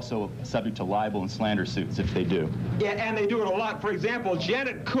 and they're also subject to libel and slander suits if they do. Yeah, and they do it a lot. For example,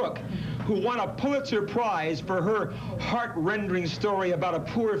 Janet Cook, who won a Pulitzer Prize for her heart-rending story about a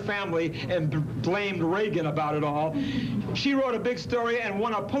poor family and blamed Reagan about it all. She wrote a big story and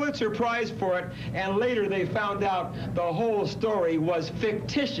won a Pulitzer Prize for it, and later they found out the whole story was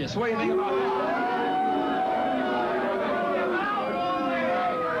fictitious. What do you think about that?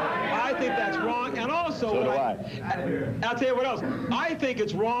 I think that's wrong, and also, so do I'll tell you what else. I think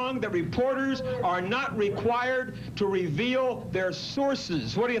it's wrong that reporters are not required to reveal their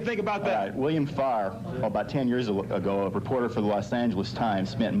sources. What do you think about that? Right. William Farr, about 10 years ago, a reporter for the Los Angeles Times,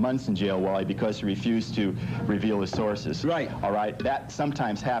 spent months in jail, Wally, because he refused to reveal his sources. Right. All right. That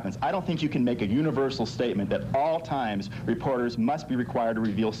sometimes happens. I don't think you can make a universal statement that all times reporters must be required to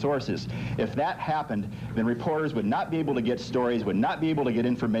reveal sources. If that happened, then reporters would not be able to get stories, would not be able to get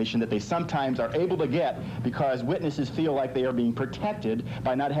information that they sometimes are able to get because witnesses feel like they are being protected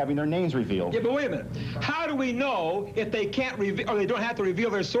by not having their names revealed. Yeah, but wait a minute. How do we know if they can't reveal, or they don't have to reveal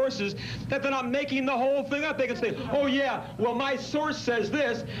their sources, that they're not making the whole thing up? They can say, oh yeah, well my source says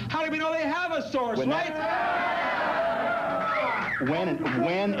this. How do we know they have a source, right?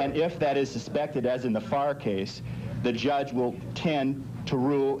 When and if that is suspected, as in the Farr case, the judge will tend to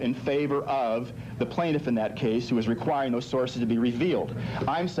rule in favor of the plaintiff in that case, who is requiring those sources to be revealed.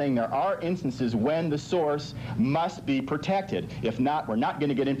 I'm saying there are instances when the source must be protected. If not, we're not going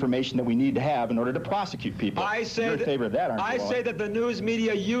to get information that we need to have in order to prosecute people. I say You're in favor of that, aren't you, I Wally? say that the news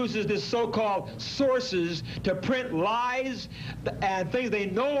media uses this so-called sources to print lies and things they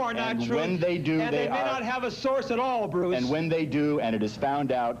know are not true. When they do, and they may not have a source at all, Bruce. And when they do, and it is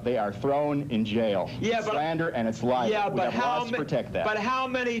found out, they are thrown in jail. Yeah, but slander and it's libel. Yeah, we but have laws to protect that. But how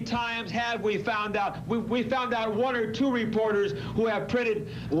many times have we found out? We found out one or two reporters who have printed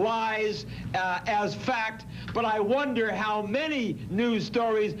lies as fact, but I wonder how many news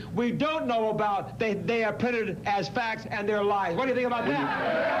stories we don't know about they are printed as facts and they're lies. What do you think about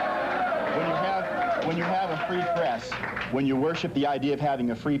that? When you have a free press, when you worship the idea of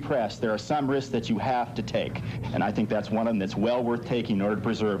having a free press, there are some risks that you have to take, and I think that's one of them that's well worth taking in order to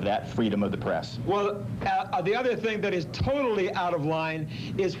preserve that freedom of the press. Well, the other thing that is totally out of line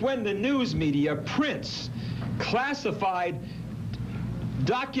is when the news media prints classified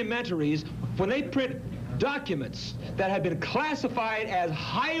documentaries, when they print documents that have been classified as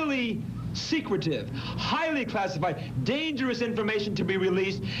highly secretive, highly classified, dangerous information to be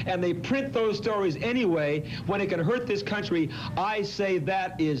released, and they print those stories anyway when it can hurt this country. I say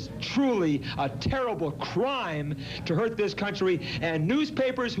that is truly a terrible crime to hurt this country, and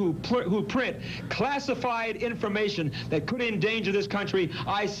newspapers who print classified information that could endanger this country,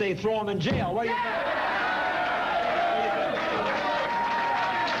 I say throw them in jail. What do you think?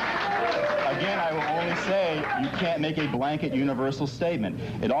 Again, I will only say you can't make a blanket universal statement.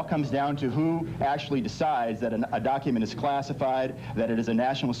 It all comes down to who actually decides that a document is classified, that it is a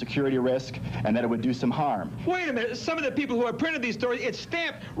national security risk, and that it would do some harm. Wait a minute. Some of the people who have printed these stories, it's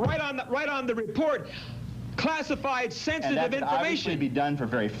stamped right on the report. Classified, sensitive and that information. Obviously be done for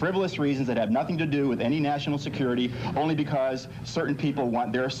very frivolous reasons that have nothing to do with any national security, only because certain people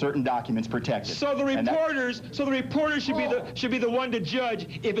want their certain documents protected. So the reporters, should be the one to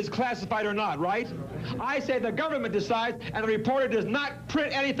judge if it's classified or not, right? I say the government decides, and the reporter does not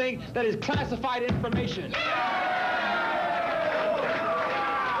print anything that is classified information. All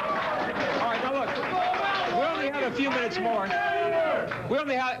right, now look, we only have a few minutes more. We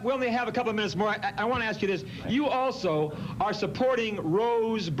only have a couple of minutes more. I want to ask you this. You also are supporting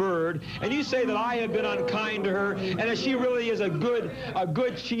Rose Bird, and you say that I have been unkind to her, and that she really is a good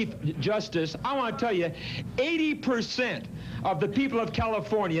Chief Justice. I want to tell you, 80% of the people of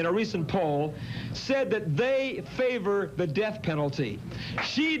California in a recent poll said that they favor the death penalty.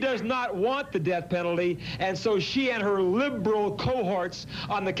 She does not want the death penalty, and so she and her liberal cohorts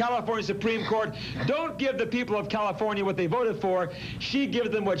on the California Supreme Court don't give the people of California what they voted for. She gives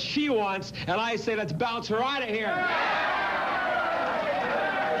them what she wants, and I say let's bounce her out of here.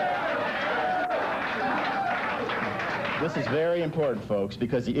 This is very important, folks,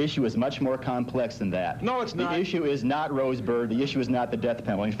 because the issue is much more complex than that. No, it's not. The issue is not Rose Bird. The issue is not the death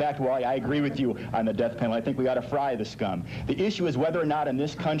penalty. In fact, Wally, I agree with you on the death penalty. I think we ought to fry the scum. The issue is whether or not in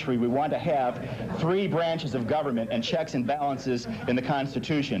this country we want to have 3 branches of government and checks and balances in the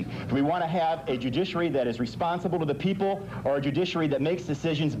Constitution. Do we want to have a judiciary that is responsible to the people, or a judiciary that makes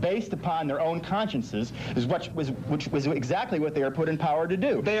decisions based upon their own consciences, which was exactly what they are put in power to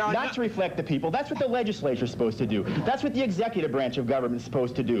do? They are not to reflect the people. That's what the legislature is supposed to do. That's what what the executive branch of government is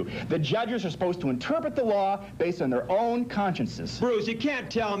supposed to do. The judges are supposed to interpret the law based on their own consciences. Bruce, you can't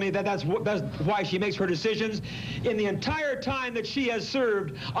tell me that that's why she makes her decisions. In the entire time that she has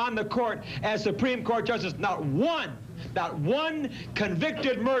served on the court as Supreme Court Justice, not one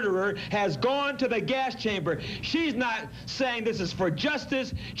convicted murderer has gone to the gas chamber. She's not saying this is for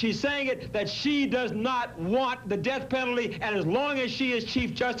justice. She's saying it that she does not want the death penalty, and as long as she is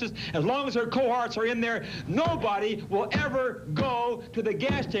Chief Justice, as long as her cohorts are in there, nobody will ever go to the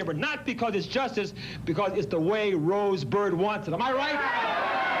gas chamber. Not because it's justice, because it's the way Rose Bird wants it. Am I right?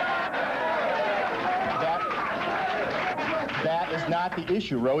 That is not the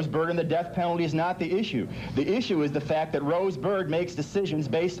issue. Rose Bird and the death penalty is not the issue. The issue is the fact that Rose Bird makes decisions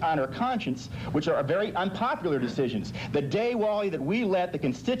based on her conscience, which are very unpopular decisions. The day, Wally, that we let the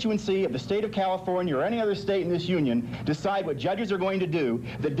constituency of the state of California or any other state in this union decide what judges are going to do,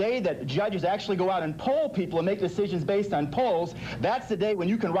 the day that judges actually go out and poll people and make decisions based on polls, that's the day when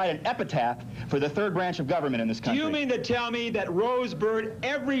you can write an epitaph for the third branch of government in this country. Do you mean to tell me that Rose Bird,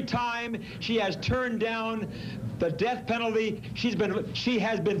 every time she has turned down the death penalty, she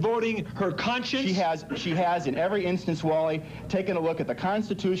has been voting her conscience? She has in every instance, Wally, taken a look at the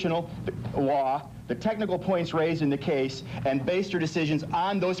constitutional law, the technical points raised in the case, and based her decisions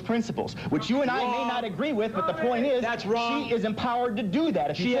on those principles, which you and I may not agree with, but the point is, that's wrong. She is empowered to do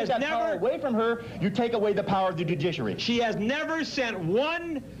that. If you take that power away from her, you take away the power of the judiciary. She has never sent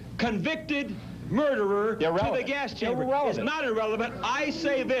one convicted murderer to the gas chamber. It's not irrelevant. I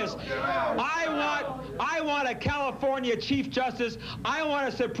say this. I want a California Chief Justice. I want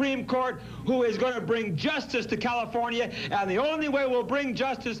a Supreme Court who is going to bring justice to California, and the only way we'll bring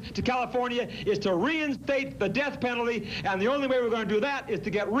justice to California is to reinstate the death penalty, and the only way we're going to do that is to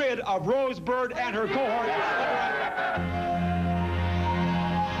get rid of Rose Bird and her cohort.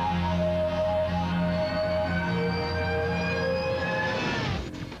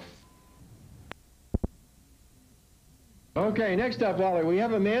 Okay, next up, Wally, we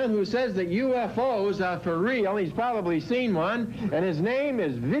have a man who says that UFOs are for real. He's probably seen one, and his name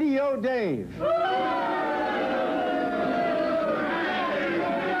is Video Dave.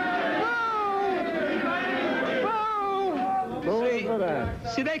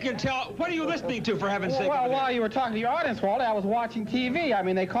 See, they can tell. What are you listening to, for heaven's sake? Well, while you were talking to your audience, Wally, I was watching TV. I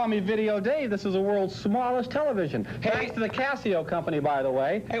mean, they call me Video Dave. This is the world's smallest television. Hey, thanks to the Casio company, by the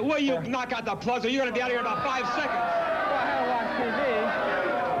way. Hey, will you knock out the plugs, or you're going to be out of here in about 5 seconds? Well, I had to watch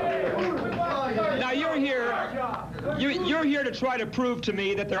TV. Now, you're here to try to prove to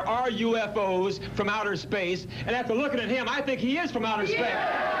me that there are UFOs from outer space, and after looking at him, I think he is from outer space.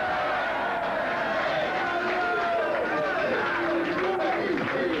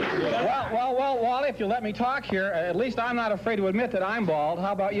 Well, Wally, if you let me talk here, at least I'm not afraid to admit that I'm bald.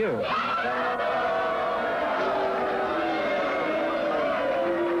 How about you?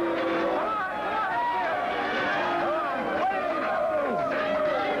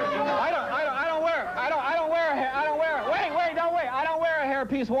 I don't wear a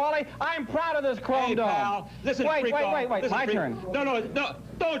hairpiece, Wally. I'm proud of this chrome dome. Pal, listen, wait, Freako. wait, my turn. No,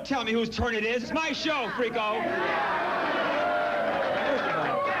 don't tell me whose turn it is. It's my show, Freako.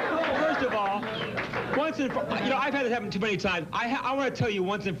 First of all, once and for, I've had it happen too many times. I want to tell you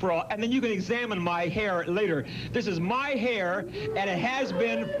once and for all, and then you can examine my hair later. This is my hair, and it has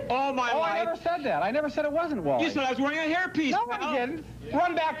been all my life. I never said that. I never said it wasn't, Wally. You said I was wearing a hairpiece. No, I didn't.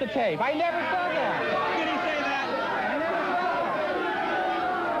 Run back the tape. I never said that. Did he say that?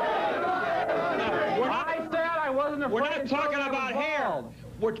 We're not talking about hair.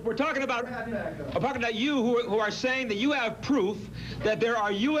 We're talking about you who are saying that you have proof that there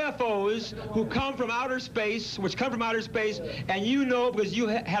are UFOs who come from outer space, and you know because you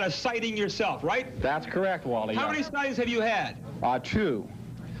had a sighting yourself, right? That's correct, Wally. How many sightings have you had? 2.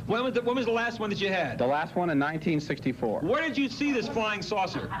 When was the last one that you had? The last one in 1964. Where did you see this flying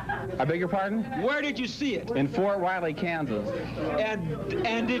saucer? I beg your pardon? Where did you see it? In Fort Riley, Kansas.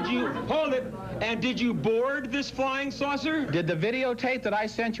 And did you hold it? And did you board this flying saucer? Did the videotape that I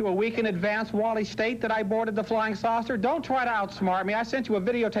sent you a week in advance, Wally, state that I boarded the flying saucer? Don't try to outsmart me. I sent you a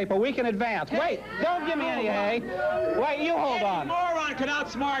videotape a week in advance. Hey, wait, don't give me any hay. Wait, you hold on. Any moron can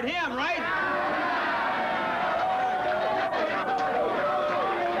outsmart him, right?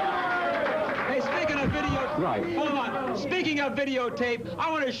 Right. Hold on. Speaking of videotape, I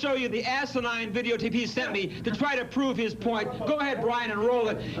want to show you the asinine videotape he sent me to try to prove his point. Go ahead, Brian, and roll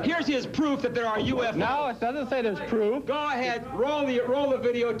it. Here's his proof that there are UFOs. No, it doesn't say there's proof. Go ahead, roll the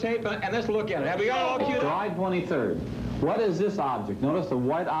videotape, and let's look at it. Have we got it all queued up? July 23rd. What is this object? Notice the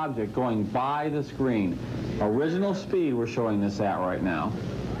white object going by the screen. Original speed we're showing this at right now.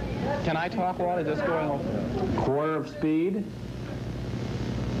 Can I talk, Wally? Just going on. Quarter of speed.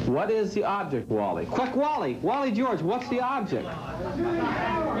 What is the object, Wally? Quick, Wally! Wally George, what's the object?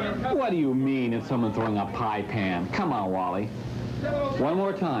 What do you mean it's someone throwing a pie pan? Come on, Wally. One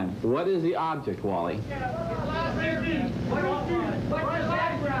more time. What is the object, Wally?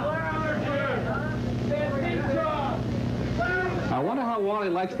 I wonder how Wally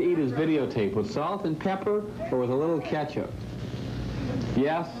likes to eat his videotape, with salt and pepper or with a little ketchup.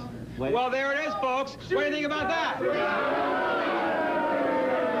 Yes? Well, there it is, folks. What do you think about that?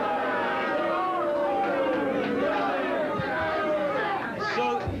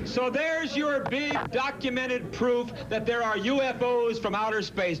 So there's your big documented proof that there are UFOs from outer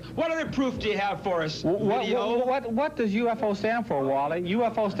space. What other proof do you have for us? What does UFO stand for, Wally?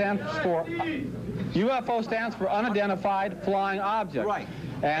 UFO stands for unidentified flying object. Right.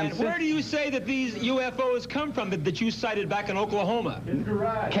 And where do you say that these UFOs come from that you cited back in Oklahoma?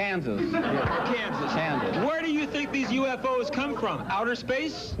 Kansas. Kansas. Where do you think these UFOs come from? Outer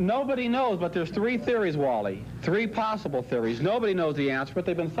space? Nobody knows, but there's 3 theories, Wally. 3 possible theories. Nobody knows the answer, but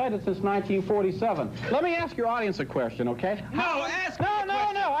they've been cited since 1947. Let me ask your audience a question, okay? No, ask No.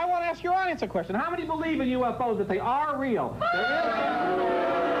 I want to ask your audience a question. How many believe in UFOs, that they are real?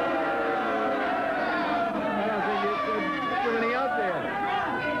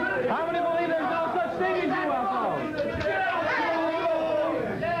 How many believe there's no such thing as UFOs?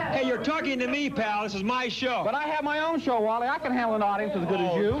 Hey, you're talking to me, pal. This is my show. But I have my own show, Wally. I can handle an audience as good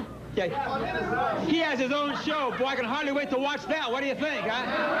as you. Yeah, he has his own show. Boy, I can hardly wait to watch that. What do you think,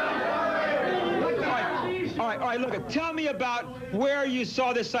 huh? All right, look, tell me about where you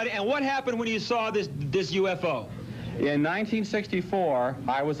saw this sighting and what happened when you saw this UFO. In 1964,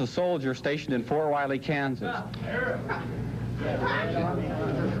 I was a soldier stationed in Fort Riley, Kansas.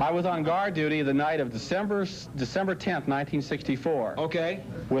 I was on guard duty the night of December 10th, 1964. Okay.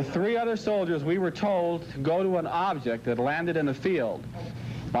 With 3 other soldiers, we were told to go to an object that landed in a field.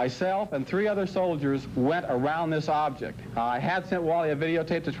 Myself and 3 other soldiers went around this object. I had sent Wally a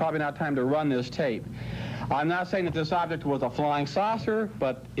videotape. There's probably not time to run this tape. I'm not saying that this object was a flying saucer,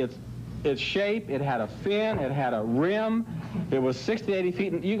 but its shape, it had a fin, it had a rim, it was 60 to 80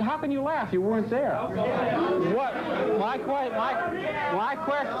 feet. And how can you laugh? You weren't there. What? My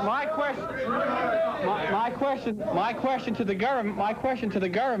question to the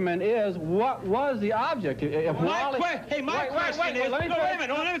government is, what was the object?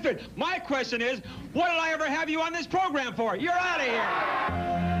 My question is, what did I ever have you on this program for? You're out of here.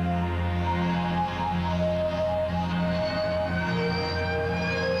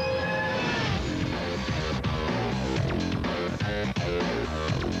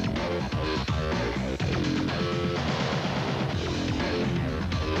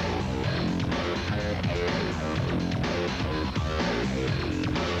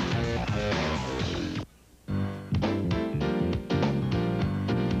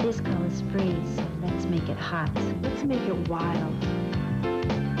 This call is free, so let's make it hot. Let's make it wild.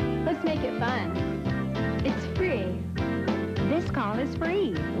 Let's make it fun. It's free. This call is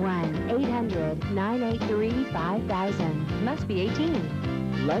free. 1-800-983-5000. Must be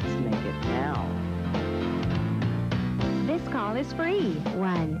 18. Let's make it now. This call is free.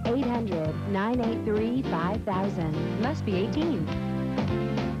 1-800-983-5000. Must be 18.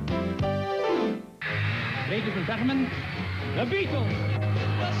 Ladies and gentlemen, the Beatles.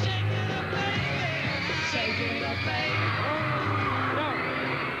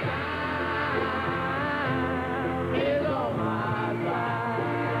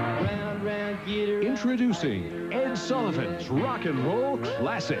 Introducing Ed Sullivan's Rock and Roll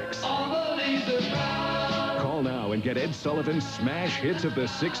Classics. Call now and get Ed Sullivan's smash hits of the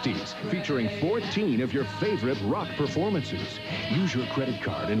 60s, featuring 14 of your favorite rock performances. Use your credit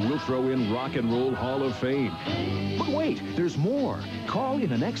card and we'll throw in Rock and Roll Hall of Fame. But wait, there's more. Call in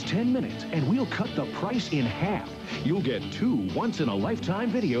the next 10 minutes and we'll cut the price in half. You'll get 2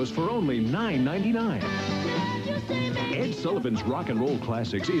 once-in-a-lifetime videos for only $9.99. Ed Sullivan's Rock and Roll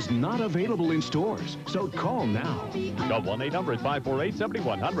Classics is not available in stores, so call now. Call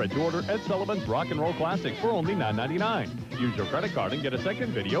 1-800-548-7100 to order Ed Sullivan's Rock and Roll Classics for only $9.99. Use your credit card and get a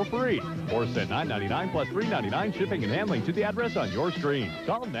second video free. Or send $9.99 plus $3.99 shipping and handling to the address on your screen.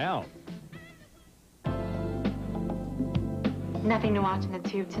 Call now. Nothing to watch in the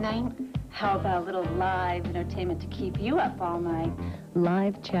tube tonight? How about a little live entertainment to keep you up all night?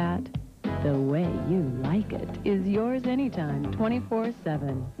 Live chat, the way you like it, is yours anytime,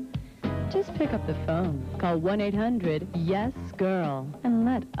 24/7. Just pick up the phone, call 1-800-YES-GIRL, and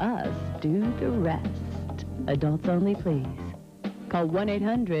let us do the rest. Adults only, please. Call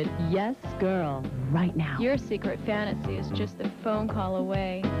 1-800-YES-GIRL right now. Your secret fantasy is just a phone call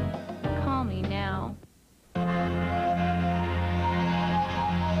away. Call me now.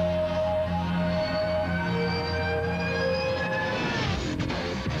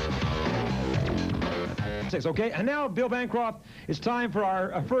 Okay, and now, Bill Bancroft, it's time for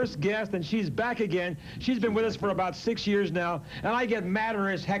our first guest, and she's back again. She's been with us for about 6 years now, and I get madder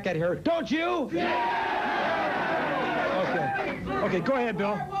as heck at her. Don't you? Yeah! Okay, go ahead,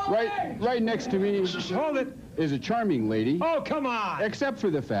 Bill. Right next to me hold it. Is a charming lady. Oh, come on. Except for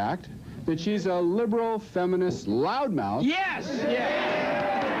the fact that she's a liberal, feminist, loudmouth. Yes!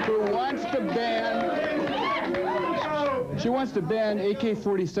 Yes! Who wants to ban... She wants to ban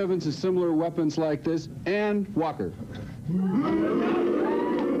AK-47s and similar weapons like this, and Walker.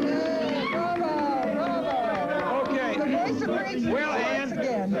 Okay. Well, Ann,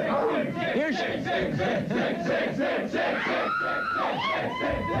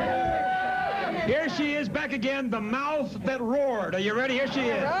 here she is back again, the mouth that roared. Are you ready? Here she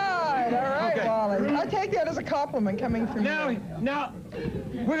is. All right, okay. Wally. I take that as a compliment coming from you. Now,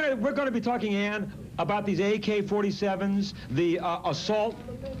 we're going to be talking, Ann, about these AK-47s, the assault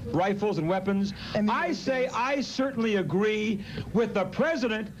rifles and weapons. I say I certainly agree with the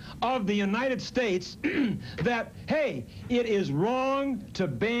President of the United States that, hey, it is wrong to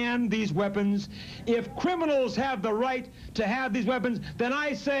ban these weapons. If criminals have the right to have these weapons, then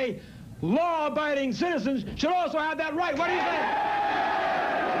I say law-abiding citizens should also have that right. What do you think?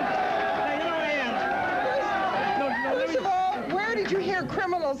 First of all, where did you hear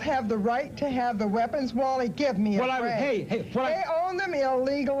criminals have the right to have the weapons? Wally, give me a break. They own them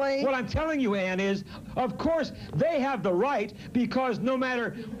illegally. What I'm telling you, Ann, is, of course, they have the right because no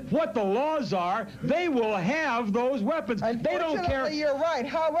matter what the laws are, they will have those weapons. They don't care. You're right.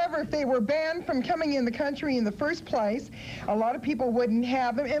 However, if they were banned from coming in the country in the first place, a lot of people wouldn't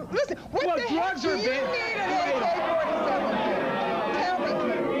have them. And listen, what the heck do you need an AK-47? Tell me,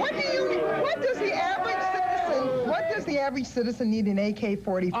 what does the average citizen need an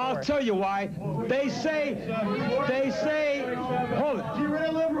AK-44? I'll tell you why. They say, hold it.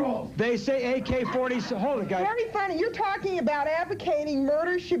 They say AK-47, hold it, guys. Very funny. You're talking about advocating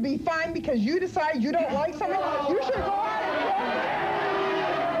murder should be fine because you decide you don't like something. You should go out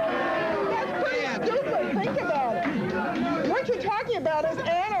and that's pretty stupid. Think about it. What you're talking about is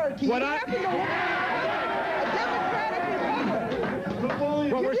anarchy. You happen to live in a democratic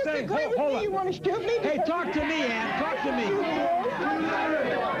republic. What we're saying, hold on. You want to shoot me? Hey, talk to me, Ann. Talk to me.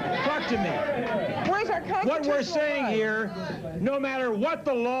 Talk to me. Where's our constitutional What we're saying right? here, no matter what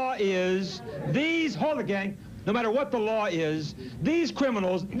the law is, hold it, gang. No matter what the law is, these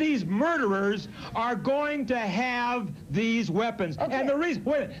criminals, these murderers, are going to have these weapons. Okay. And the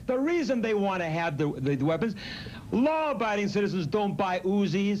reason they want to have the weapons, law-abiding citizens don't buy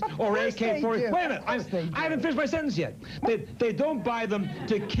Uzis or AK-47. Wait a minute, I haven't finished my sentence yet. They don't buy them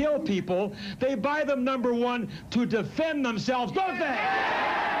to kill people. They buy them, number one, to defend themselves, don't they?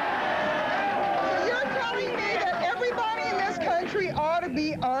 You're telling me that everybody in this country ought to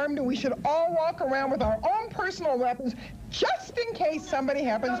be armed and we should all walk around with our own personal weapons just in case somebody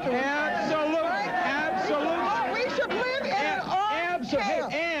happens to... Absolutely. Right? Absolutely. Oh, we should live in an armed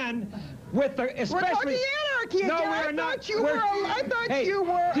camp. And with the especially... We're talking anarchy again. No, we're I not. Thought you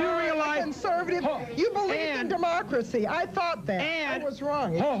were a conservative. You believe in democracy. I thought that. I was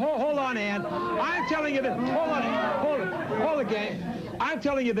wrong. Hold on, Ann. I'm telling you this. Hold on, Ann. Hold it, gang. I'm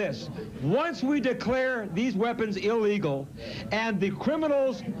telling you this. Once we declare these weapons illegal and the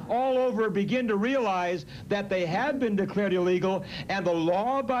criminals all over begin to realize that they have been declared illegal and the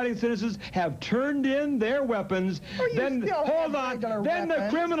law-abiding citizens have turned in their weapons, then the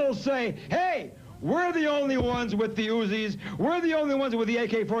criminals say, hey, we're the only ones with the Uzis, we're the only ones with the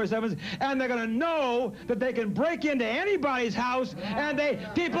AK-47s, and they're going to know that they can break into anybody's house and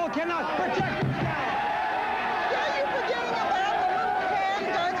people cannot protect themselves.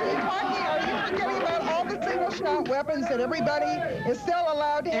 Single-shot weapons that everybody is still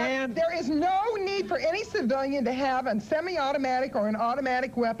allowed to have. And there is no need for any civilian to have a semi-automatic or an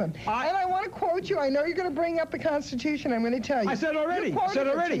automatic weapon. And I want to quote you. I know you're going to bring up the Constitution. I'm going to tell you. I said already.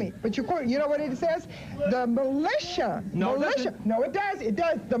 But you quote. You know what it says? The militia. No, No, it does. It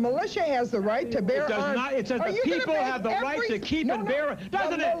does. The militia has the right to bear arms. It does not. It says the people have the right to keep and bear.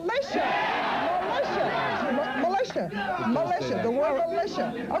 Doesn't it? Militia. The word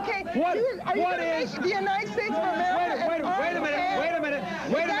militia. Okay. Are you going to make the United States of America? Wait a minute.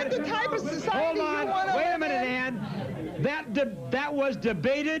 Is that the type of society you want to live in? Wait a minute, Ann. That was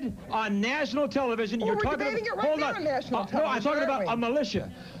debated on national television. Well, we're debating it right now on national television. No, I'm talking about a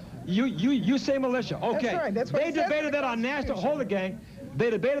militia. You say militia. Okay. That's right. That's what they debated that on national. Hold it, gang. They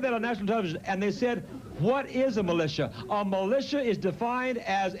debated that on national television, and they said, what is a militia? A militia is defined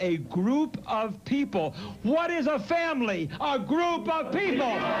as a group of people. What is a family? A group of people.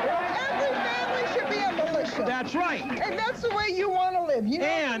 Every family should be a militia. That's right. And that's the way you want to live. You know,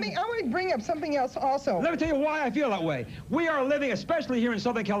 I want to bring up something else also. Let me tell you why I feel that way. We are living, especially here in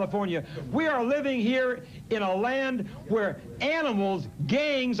Southern California, we are living here in a land where animals,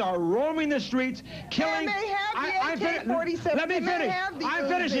 gangs are roaming the streets, killing. And they have the AK-47. Let me finish. I'm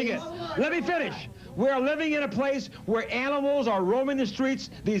finishing it. Let me finish. We are living in a place where animals are roaming the streets.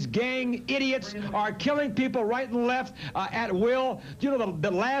 These gang idiots are killing people right and left at will. You know, the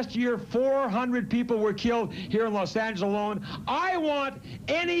last year, 400 people were killed here in Los Angeles alone. I want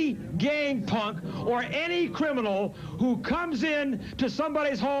any gang punk or any criminal who comes in to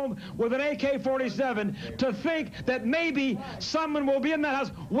somebody's home with an AK-47 to think that maybe someone will be in that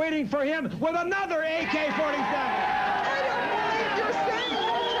house waiting for him with another AK-47. I don't believe you're saying what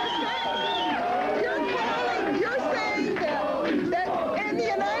you're saying. That in the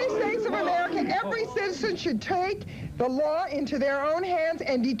United States of America, every citizen should take the law into their own hands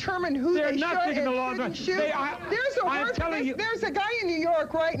and determine who they should and shouldn't shoot. There's a guy in New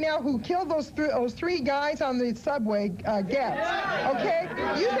York right now who killed those three guys on the subway gaps. Okay?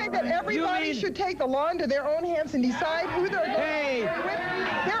 You think that everybody should take the law into their own hands and decide who they're going to with?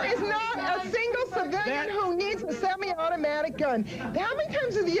 There is not a single civilian who needs a semi-automatic gun. How many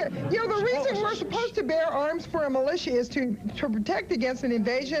times of the year? You know, the reason we're supposed to bear arms for a militia is to protect against an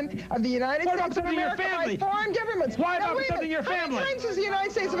invasion of the United States of America by foreign governments. Why about protecting your family? How many times has the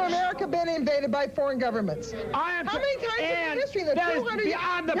United States of America been invaded by foreign governments? How many times in history? The 200 years?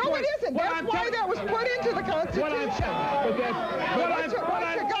 No, it isn't. That's why that was put into the Constitution.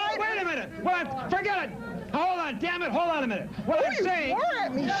 Wait a minute. Forget it. Hold on, damn it. Hold on a minute. What I'm saying. You swore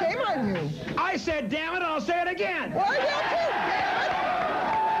at me. Shame on you. I said, damn it, and I'll say it again. Well, I will too, damn it.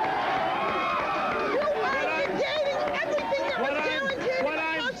 You're negating everything that was guaranteed in the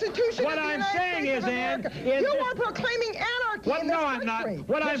Constitution of the United States of America. You are proclaiming anarchy in this country. No, I'm not.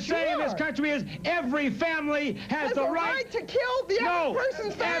 What I'm saying in this country is every family has the right to kill the other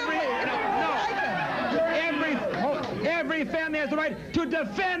person's family. Every family has the right to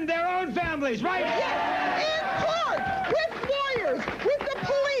defend their own families, right? Yes, in court, with lawyers, with the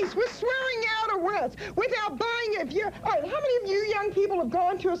police, with swearing out arrests, without buying it. All right, how many of you young people have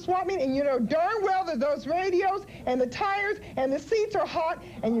gone to a swap meet and you know darn well that those radios and the tires and the seats are hot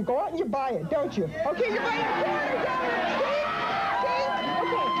and you go out and you buy it, don't you? Okay, you're buying a $200 seat.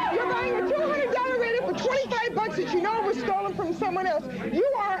 Okay, you're buying a $200 radio for $25 that you know was stolen from someone else. You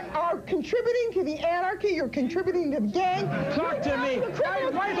are contributing to the anarchy. You're contributing to the gang. Talk to me. Why are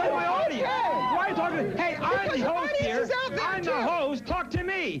you talking to my audience? Why are you talking to... Hey, I'm the host here. I'm the host. Talk to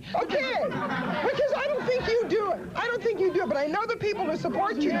me. Okay. Because I don't think you do it. I don't think you do it, but I know the people who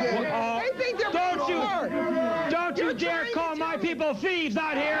support you do. They think they're smart. Don't you dare call my people thieves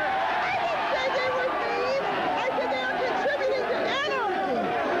out here. I didn't say they were thieves. I said they are contributing to anarchy.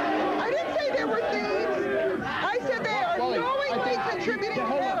 I didn't say they were thieves. I said they are knowingly contributing to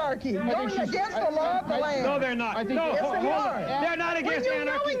anarchy. Going against the law of the land. No, they're not. Yes, they are. They're not against anarchy. When you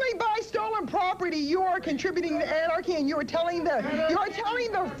knowingly buy stolen property, you are contributing to anarchy, and you're telling the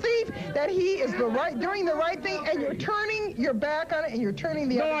thief that he is doing the right thing, and you're turning your back on it, and you're turning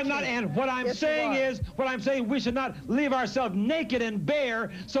the other cheek. No, I'm not. And what I'm saying is, we should not leave ourselves naked and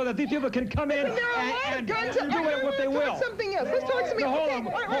bare so that these people can come in and do what they will. Something else. Let's talk something else.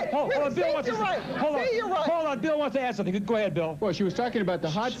 Hold on. Bill wants to Hold on. Bill wants to add something. Go ahead, Bill. Well, she was talking about the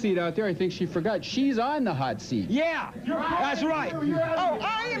hot seat out there. I think she forgot. She's on the hot seat. Yeah, that's right. Oh,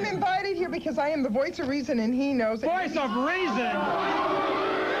 I am invited here because I am the voice of reason, and he knows it. Voice of reason?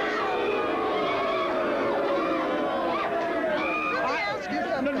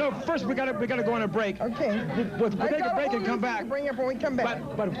 No, first we gotta go on a break. Okay. We'll take a break and come back. Bring up when we come back.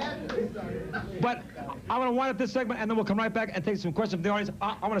 But I want to wind up this segment, and then we'll come right back and take some questions from the audience.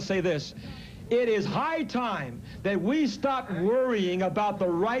 I want to say this. It is high time that we stop worrying about the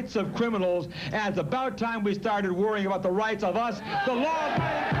rights of criminals, and it's about time we started worrying about the rights of us, the law-abiding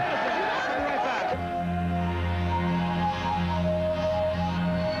citizens. I'll be right back.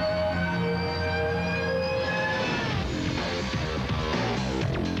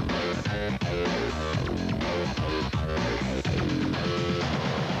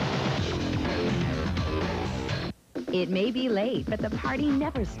 It may be late, but the party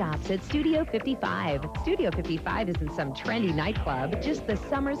never stops at Studio 55. Studio 55 isn't some trendy nightclub, just the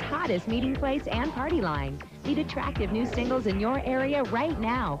summer's hottest meeting place and party line. Meet attractive new singles in your area right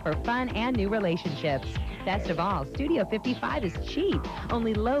now for fun and new relationships. Best of all, Studio 55 is cheap.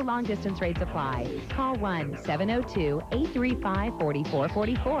 Only low long-distance rates apply. Call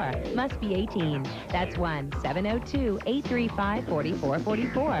 1-702-835-4444. Must be 18. That's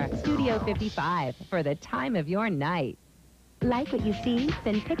 1-702-835-4444. Studio 55 for the time of your night. Like what you see?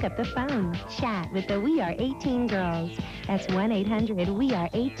 Then pick up the phone. Chat with the We Are 18 girls. That's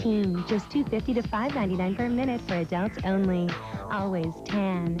 1-800-WE-ARE-18. Just $2.50 to $5.99 per minute for adults only. Always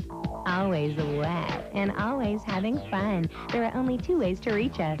tan, always wet, and always having fun. There are only 2 ways to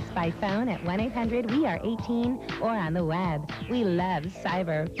reach us. By phone at 1-800-WE-ARE-18 or on the web. We love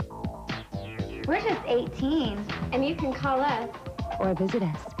cyber. We're just 18, and you can call us. Or visit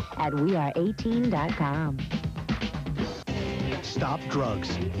us at weare18.com. Stop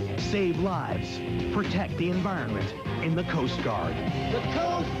drugs, save lives, protect the environment in the Coast Guard. The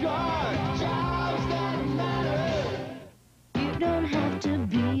Coast Guard, jobs that matter. You don't have to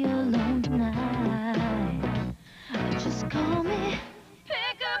be alone tonight. Just call me.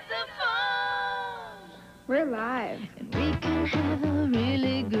 Pick up the phone. We're live. And we can have a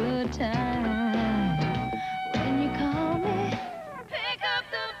really good time. When you call me. Pick up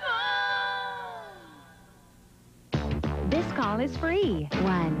the phone. This call is free.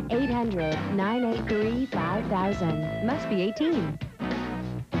 1-800-983-5000. Must be 18.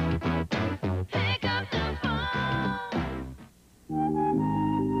 Pick up the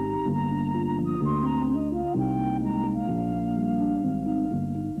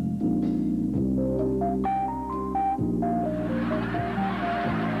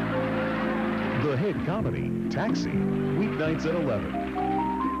The hit comedy, Taxi, weeknights at 11.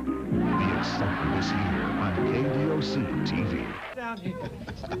 The excitement is here on KDOC TV.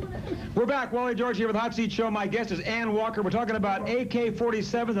 We're back. Wally George here with the Hot Seat Show. My guest is Ann Walker. We're talking about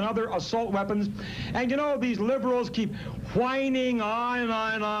AK-47s and other assault weapons. And you know, these liberals keep whining on and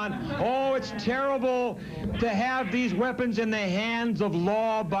on and on. Oh, it's terrible to have these weapons in the hands of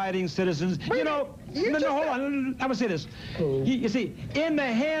law-abiding citizens. You know, no, hold on. I'm gonna say this. You see, in the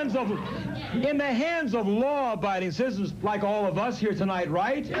hands of law-abiding citizens, like all of us here tonight,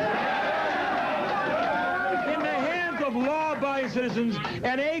 right? In the hands of law-abiding citizens,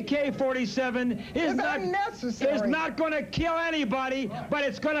 an AK-47 is not going to kill anybody, but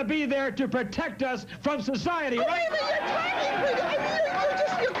it's going to be there to protect us from society, right?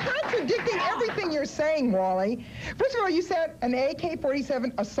 You're contradicting everything you're saying, Wally. First of all, you said an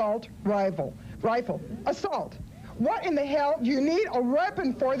AK-47 assault rifle. Assault. What in the hell do you need a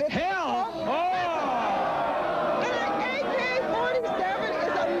weapon for this? Hell! Oh! And an AK-47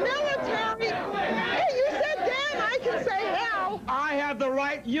 is a military. Hey, you said damn, I can say hell. I have the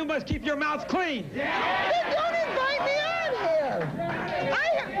right. You must keep your mouth clean. Then don't invite me on here.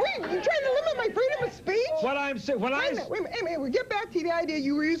 You trying to limit my freedom of speech? What I'm saying, Wait a minute, we get back to the idea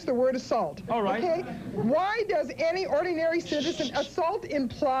you used the word assault. All right. Okay? Why does any ordinary citizen, assault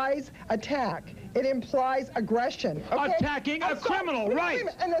implies attack. It implies aggression. Okay? Attacking a criminal, right?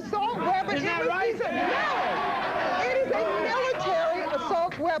 An assault weapon. Isn't that right? No. It is a military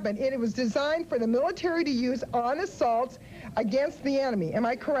assault weapon. It was designed for the military to use on assaults against the enemy. Am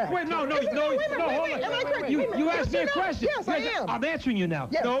I correct? Wait, no, hold on. Am I correct? You asked me a question. Yes, I am. I'm answering you now.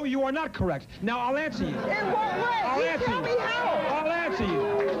 Yes. No, you are not correct. Now I'll answer you. In what way? I'll answer Tell you. me how. I'll answer you.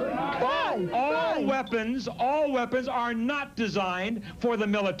 Fine. All weapons are not designed for the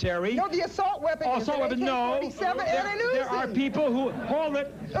military. No, the assault weapon is an AK-47 and an Uzi. There are people who hold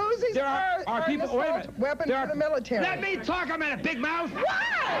it. Uzis are people. an assault weapon for the military. Let me talk a minute, big mouth. Why?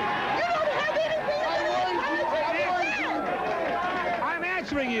 You don't have anything. I'm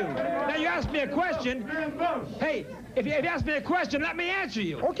answering you. Now you asked me a question. Hey, if you asked me a question, let me answer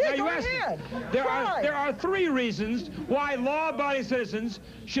you. Okay, now, go ahead. There are 3 reasons why law-abiding citizens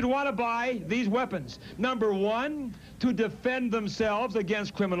should want to buy these weapons. Number 1, to defend themselves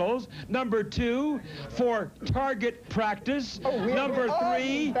against criminals. Number 2, for target practice. Number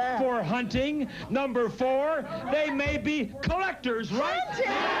 3, for hunting. Number 4, they may be collectors, right? Hunting?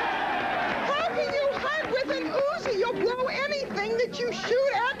 How can you hunt with an Uzi? You'll blow anything that you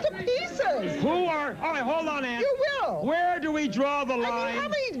shoot at to pieces. All right, hold on, Ann. You will. Where do we draw the line? I mean, how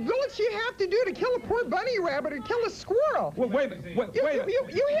many bullets you have to do to kill a poor bunny rabbit or kill a squirrel? Wait a minute. You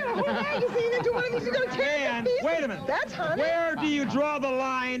hit a whole magazine into one of these, you're going to tear it to pieces. Wait a minute. That's hunting. Where do you draw the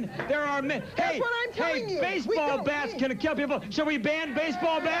line? There are men. That's what I'm telling you. Baseball bats can kill people. Shall we ban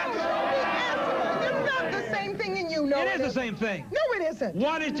baseball bats? It's not the same thing, and you know it is the same thing. No, it isn't.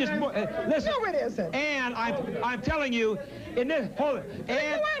 One is just more. Listen. No, it isn't. And I'm telling you, in this, hold it. If you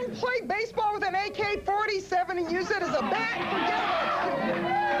go out and play baseball with an AK-47 and use it as a bat, forget it.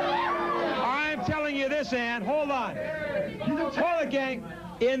 telling you this, Ann. Hold on. Hold it, gang.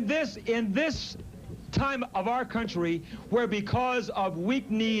 In this time of our country, where because of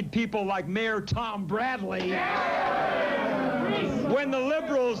weak-kneed people like Mayor Tom Bradley, when the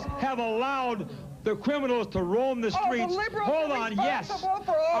liberals have allowed the criminals to roam the streets. Hold on, yes. Killings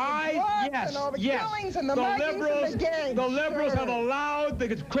and the muggings and the gangs. The liberals have allowed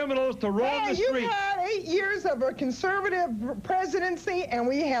the criminals to roam the streets. You've had 8 years of a conservative presidency, and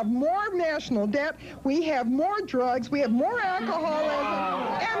we have more national debt, we have more drugs, we have more alcoholism,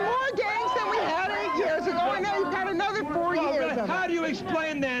 and more gangs than we had 8 years ago, and now you've got another 4 years of it. How do you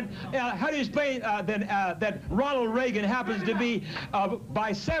explain then, that Ronald Reagan happens to be,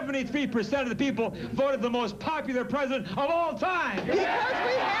 by 73% of the people, voted the most popular president of all time? Because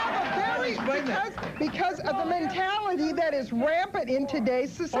we have a because of the mentality that is rampant in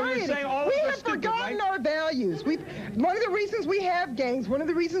today's society. We have forgotten our values. One of the reasons we have gangs, one of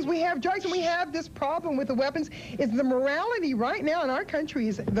the reasons we have drugs, and we have this problem with the weapons is the morality right now in our country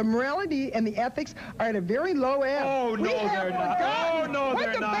is the morality and the ethics are at a very low ebb. Oh, no, they're not. Oh, no,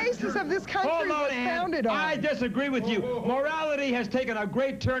 they're not. What the basis of this country was founded on. I disagree with you. Morality has taken a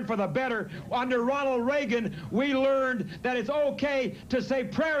great turn for the better. Under Ronald Reagan, we learned that it's okay to say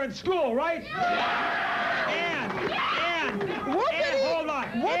prayer in school, right? And hold on.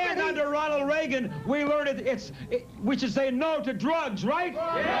 And under Ronald Reagan, we learned we should say no to drugs, right?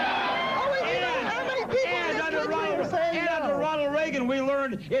 And under Ronald Reagan, we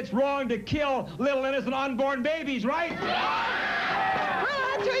learned it's wrong to kill little innocent unborn babies, right?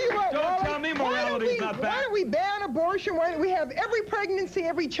 I'll tell you what, Don't tell me morality is not bad. Why don't we ban abortion? Why don't we have every pregnancy,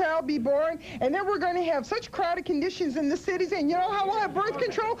 every child be born, and then we're going to have such crowded conditions in the cities, and you know how we'll have birth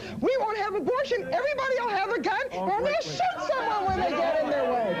control? We won't have abortion. Everybody will have a gun, and they'll shoot someone when they get in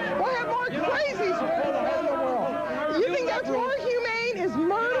their way. We'll have more crazies running around the world. You think that's more humane? Is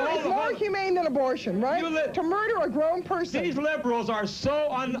murder is more humane than abortion, right? To murder a grown person. These liberals are so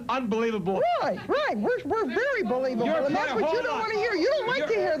unbelievable. Right. We're very believable, and that's what you don't want to hear. You don't like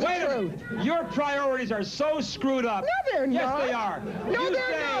to hear the truth. Your priorities are so screwed up. No, they're not. Yes, they are. No,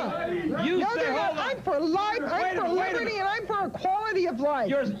 they're not. I'm for life, I'm for liberty, and I'm for equality of life.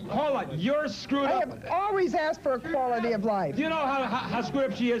 You're screwed up. I have always asked for equality of life. Do you know how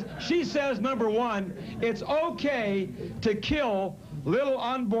screwed up she is? She says, number one, it's okay to kill little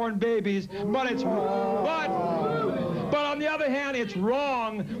unborn babies, but on the other hand, it's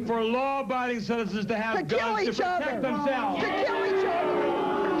wrong for law-abiding citizens to have guns to protect themselves. To kill each other.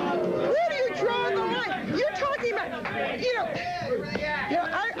 Where do you draw the line? You're talking about,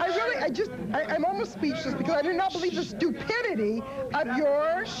 I'm almost speechless because I do not believe the stupidity of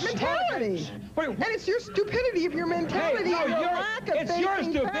your mentality. And it's your stupidity of your mentality and your lack of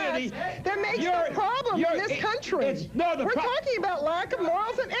facing facts that makes the problem in this country. We're talking about lack of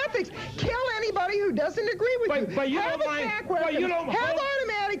morals and ethics. Kill anybody who doesn't agree with you. But you have don't mind. attack weapons. Have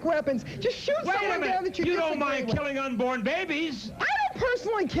automatic weapons. Just shoot someone down that you disagree don't mind with. killing unborn babies. I don't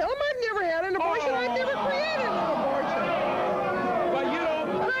personally kill them. I've never had an abortion. I've never created an abortion. But you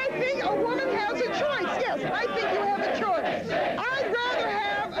don't. But I think a woman has a choice. Yes, I think you have a choice. I'd rather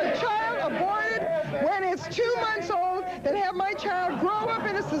have a child aborted when it's 2 months old than have my child grow up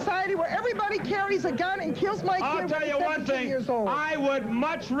in a society where everybody carries a gun and kills my kid I'll tell you one thing. Years old. I would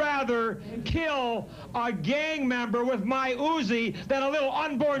much rather kill a gang member with my Uzi than a little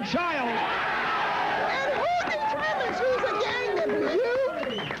unborn child. And who determines who's a gang member? You? Wait a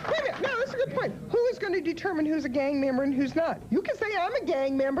minute. No, that's a good point. Who is going to determine who's a gang member and who's not? You can say I'm a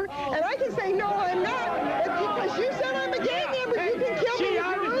gang member, and I can say no, I'm not. But because you said I'm a gang member, you can kill me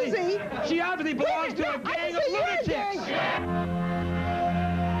with your Uzi. She obviously belongs to a gang of lunatics.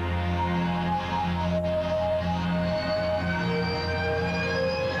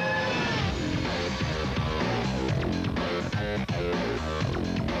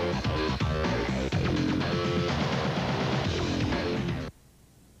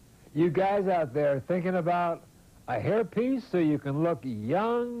 You guys out there thinking about a hairpiece so you can look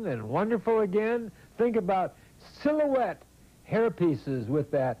young and wonderful again? Think about silhouette hairpieces with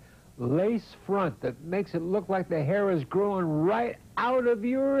that lace front that makes it look like the hair is growing right out of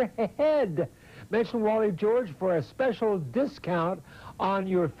your head. Mention Wally George for a special discount on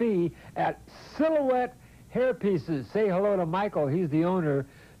your fee at Silhouette Hairpieces. Say hello to Michael. He's the owner.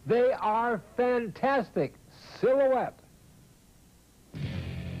 They are fantastic. Silhouette.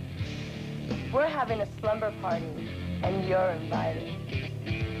 We're having a slumber party, and you're invited.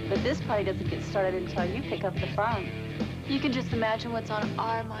 But this party doesn't get started until you pick up the phone. You can just imagine what's on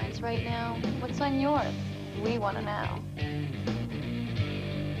our minds right now. What's on yours? We want to know.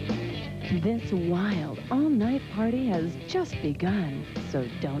 This wild all-night party has just begun, so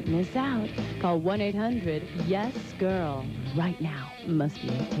don't miss out. Call 1-800-YES-GIRL. Right now. Must be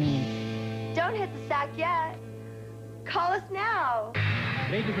 18. Don't hit the sack yet. Call us now.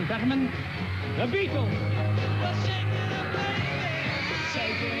 Ladies and gentlemen, the Beatles.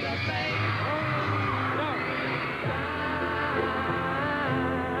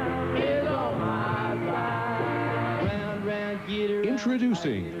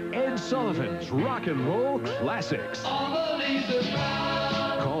 Introducing Ed Sullivan's Rock and Roll Classics. Call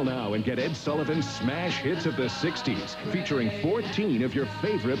now and get Ed Sullivan's smash hits of the 60s, featuring 14 of your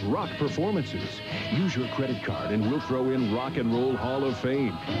favorite rock performances. Use your credit card and we'll throw in Rock and Roll Hall of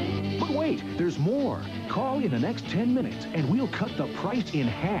Fame. But wait, there's more. Call in the next 10 minutes and we'll cut the price in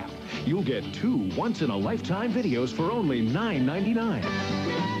half. You'll get 2 once-in-a-lifetime videos for only $9.99.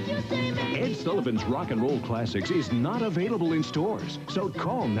 Ed Sullivan's Rock and Roll Classics is not available in stores, so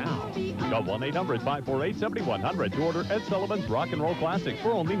call now. Call 1-800-548-7100 to order Ed Sullivan's Rock and Roll Classics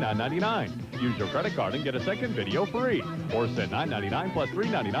for only $9.99. Use your credit card and get a second video free. Or send $9.99 plus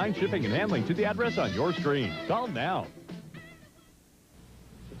 $3.99 shipping and handling to the address on your screen. Call now.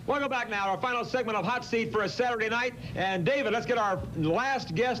 Welcome back now to our final segment of Hot Seat for a Saturday night. And David, let's get our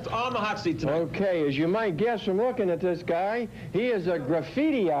last guest on the Hot Seat tonight. Okay, as you might guess from looking at this guy, he is a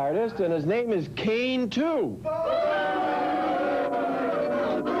graffiti artist, and his name is Kane 2.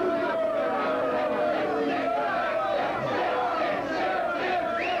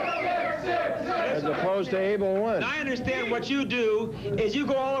 As opposed to Abel 1. Now, I understand what you do is you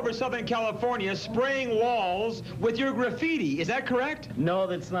go all over Southern California spraying walls with your graffiti. Is that correct? No,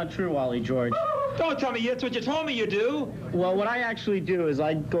 that's not true, Wally George. Don't tell me that's what you told me you do. Well, what I actually do is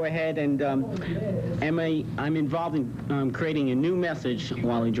I go ahead and I'm involved in creating a new message,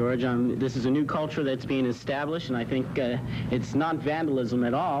 Wally George. This is a new culture that's being established, and I think it's not vandalism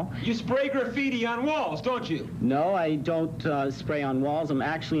at all. You spray graffiti on walls, don't you? No, I don't spray on walls. I'm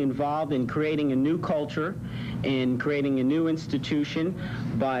actually involved in creating a new culture, in creating a new institution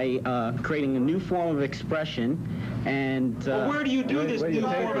by creating a new form of expression. And well, where do you do this new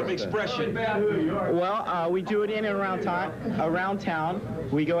form of expression? Well, we do it in and around town.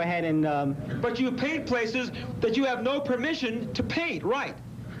 We go ahead and... But you paint places that you have no permission to paint, right?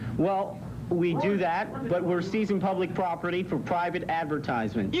 Well, we do that, but we're seizing public property for private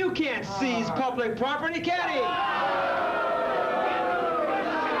advertisement. You can't seize public property, can you?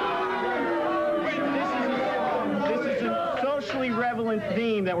 Socially relevant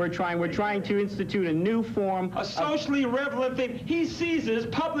theme that we're trying to institute a new form. A socially relevant theme. He seizes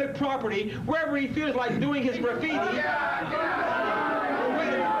public property wherever he feels like doing his graffiti.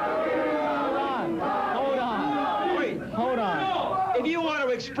 Hold on. No. If you want to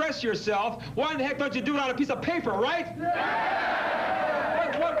express yourself, why in the heck don't you do it on a piece of paper, right?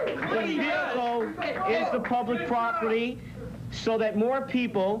 The vehicle is the public property so that more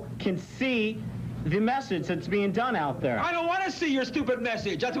people can see the message that's being done out there. I don't want to see your stupid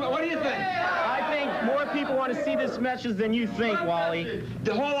message. What do you think? I think more people want to see this message than you think, Wally.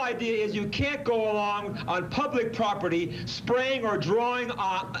 The whole idea is you can't go along on public property spraying or drawing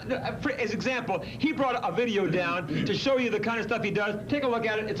on... As example, he brought a video down to show you the kind of stuff he does. Take a look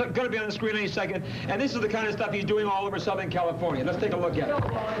at it. It's going to be on the screen any second. And this is the kind of stuff he's doing all over Southern California. Let's take a look at it.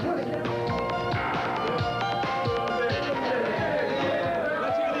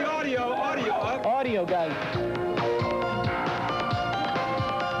 Audio, guys.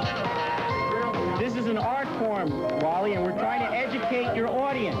 This is an art form, Wally, and we're trying to educate your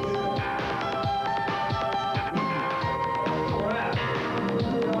audience.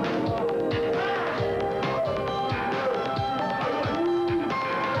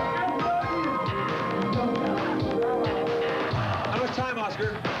 How much time,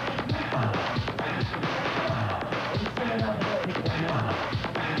 Oscar?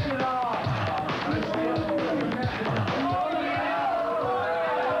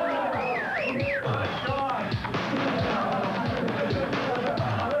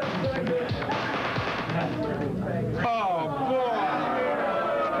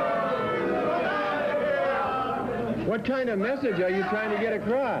 What kind of message are you trying to get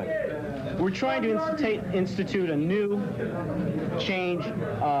across? We're trying to institute a new change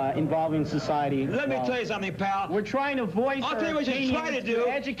involving society. Let me tell you something, pal. We're trying to voice I'll tell you what you should try to do.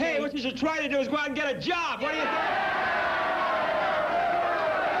 Hey, what you should try to do is go out and get a job. What do you think?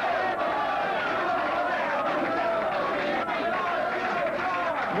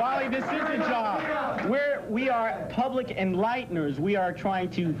 Wally, this is a job. We are public enlighteners. We are trying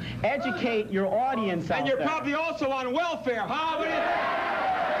to educate your audience out there. And you're probably also on welfare, huh? What do you think?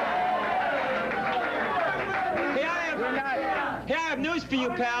 Hey, I have news for you,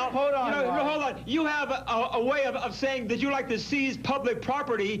 pal. Hold on, hold on. You have a way of saying that you like to seize public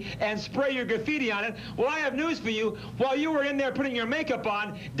property and spray your graffiti on it. Well, I have news for you. While you were in there putting your makeup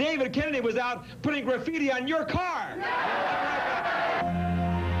on, David Kennedy was out putting graffiti on your car.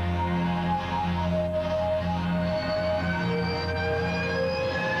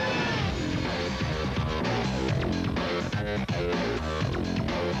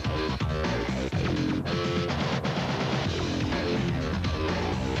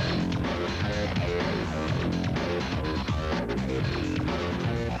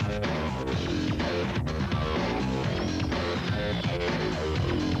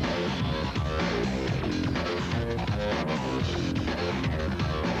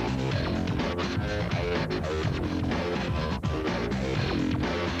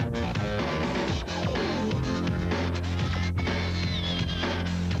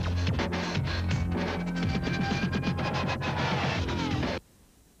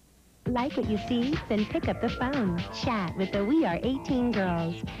 Like what you see? Then pick up the phone. Chat with the We Are 18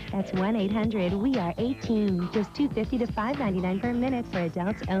 girls. That's 1-800-WE-ARE-18. Just $2.50 to $5.99 per minute for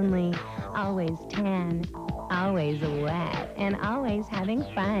adults only. Always tan, always wet, and always having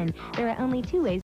fun. There are only 2 ways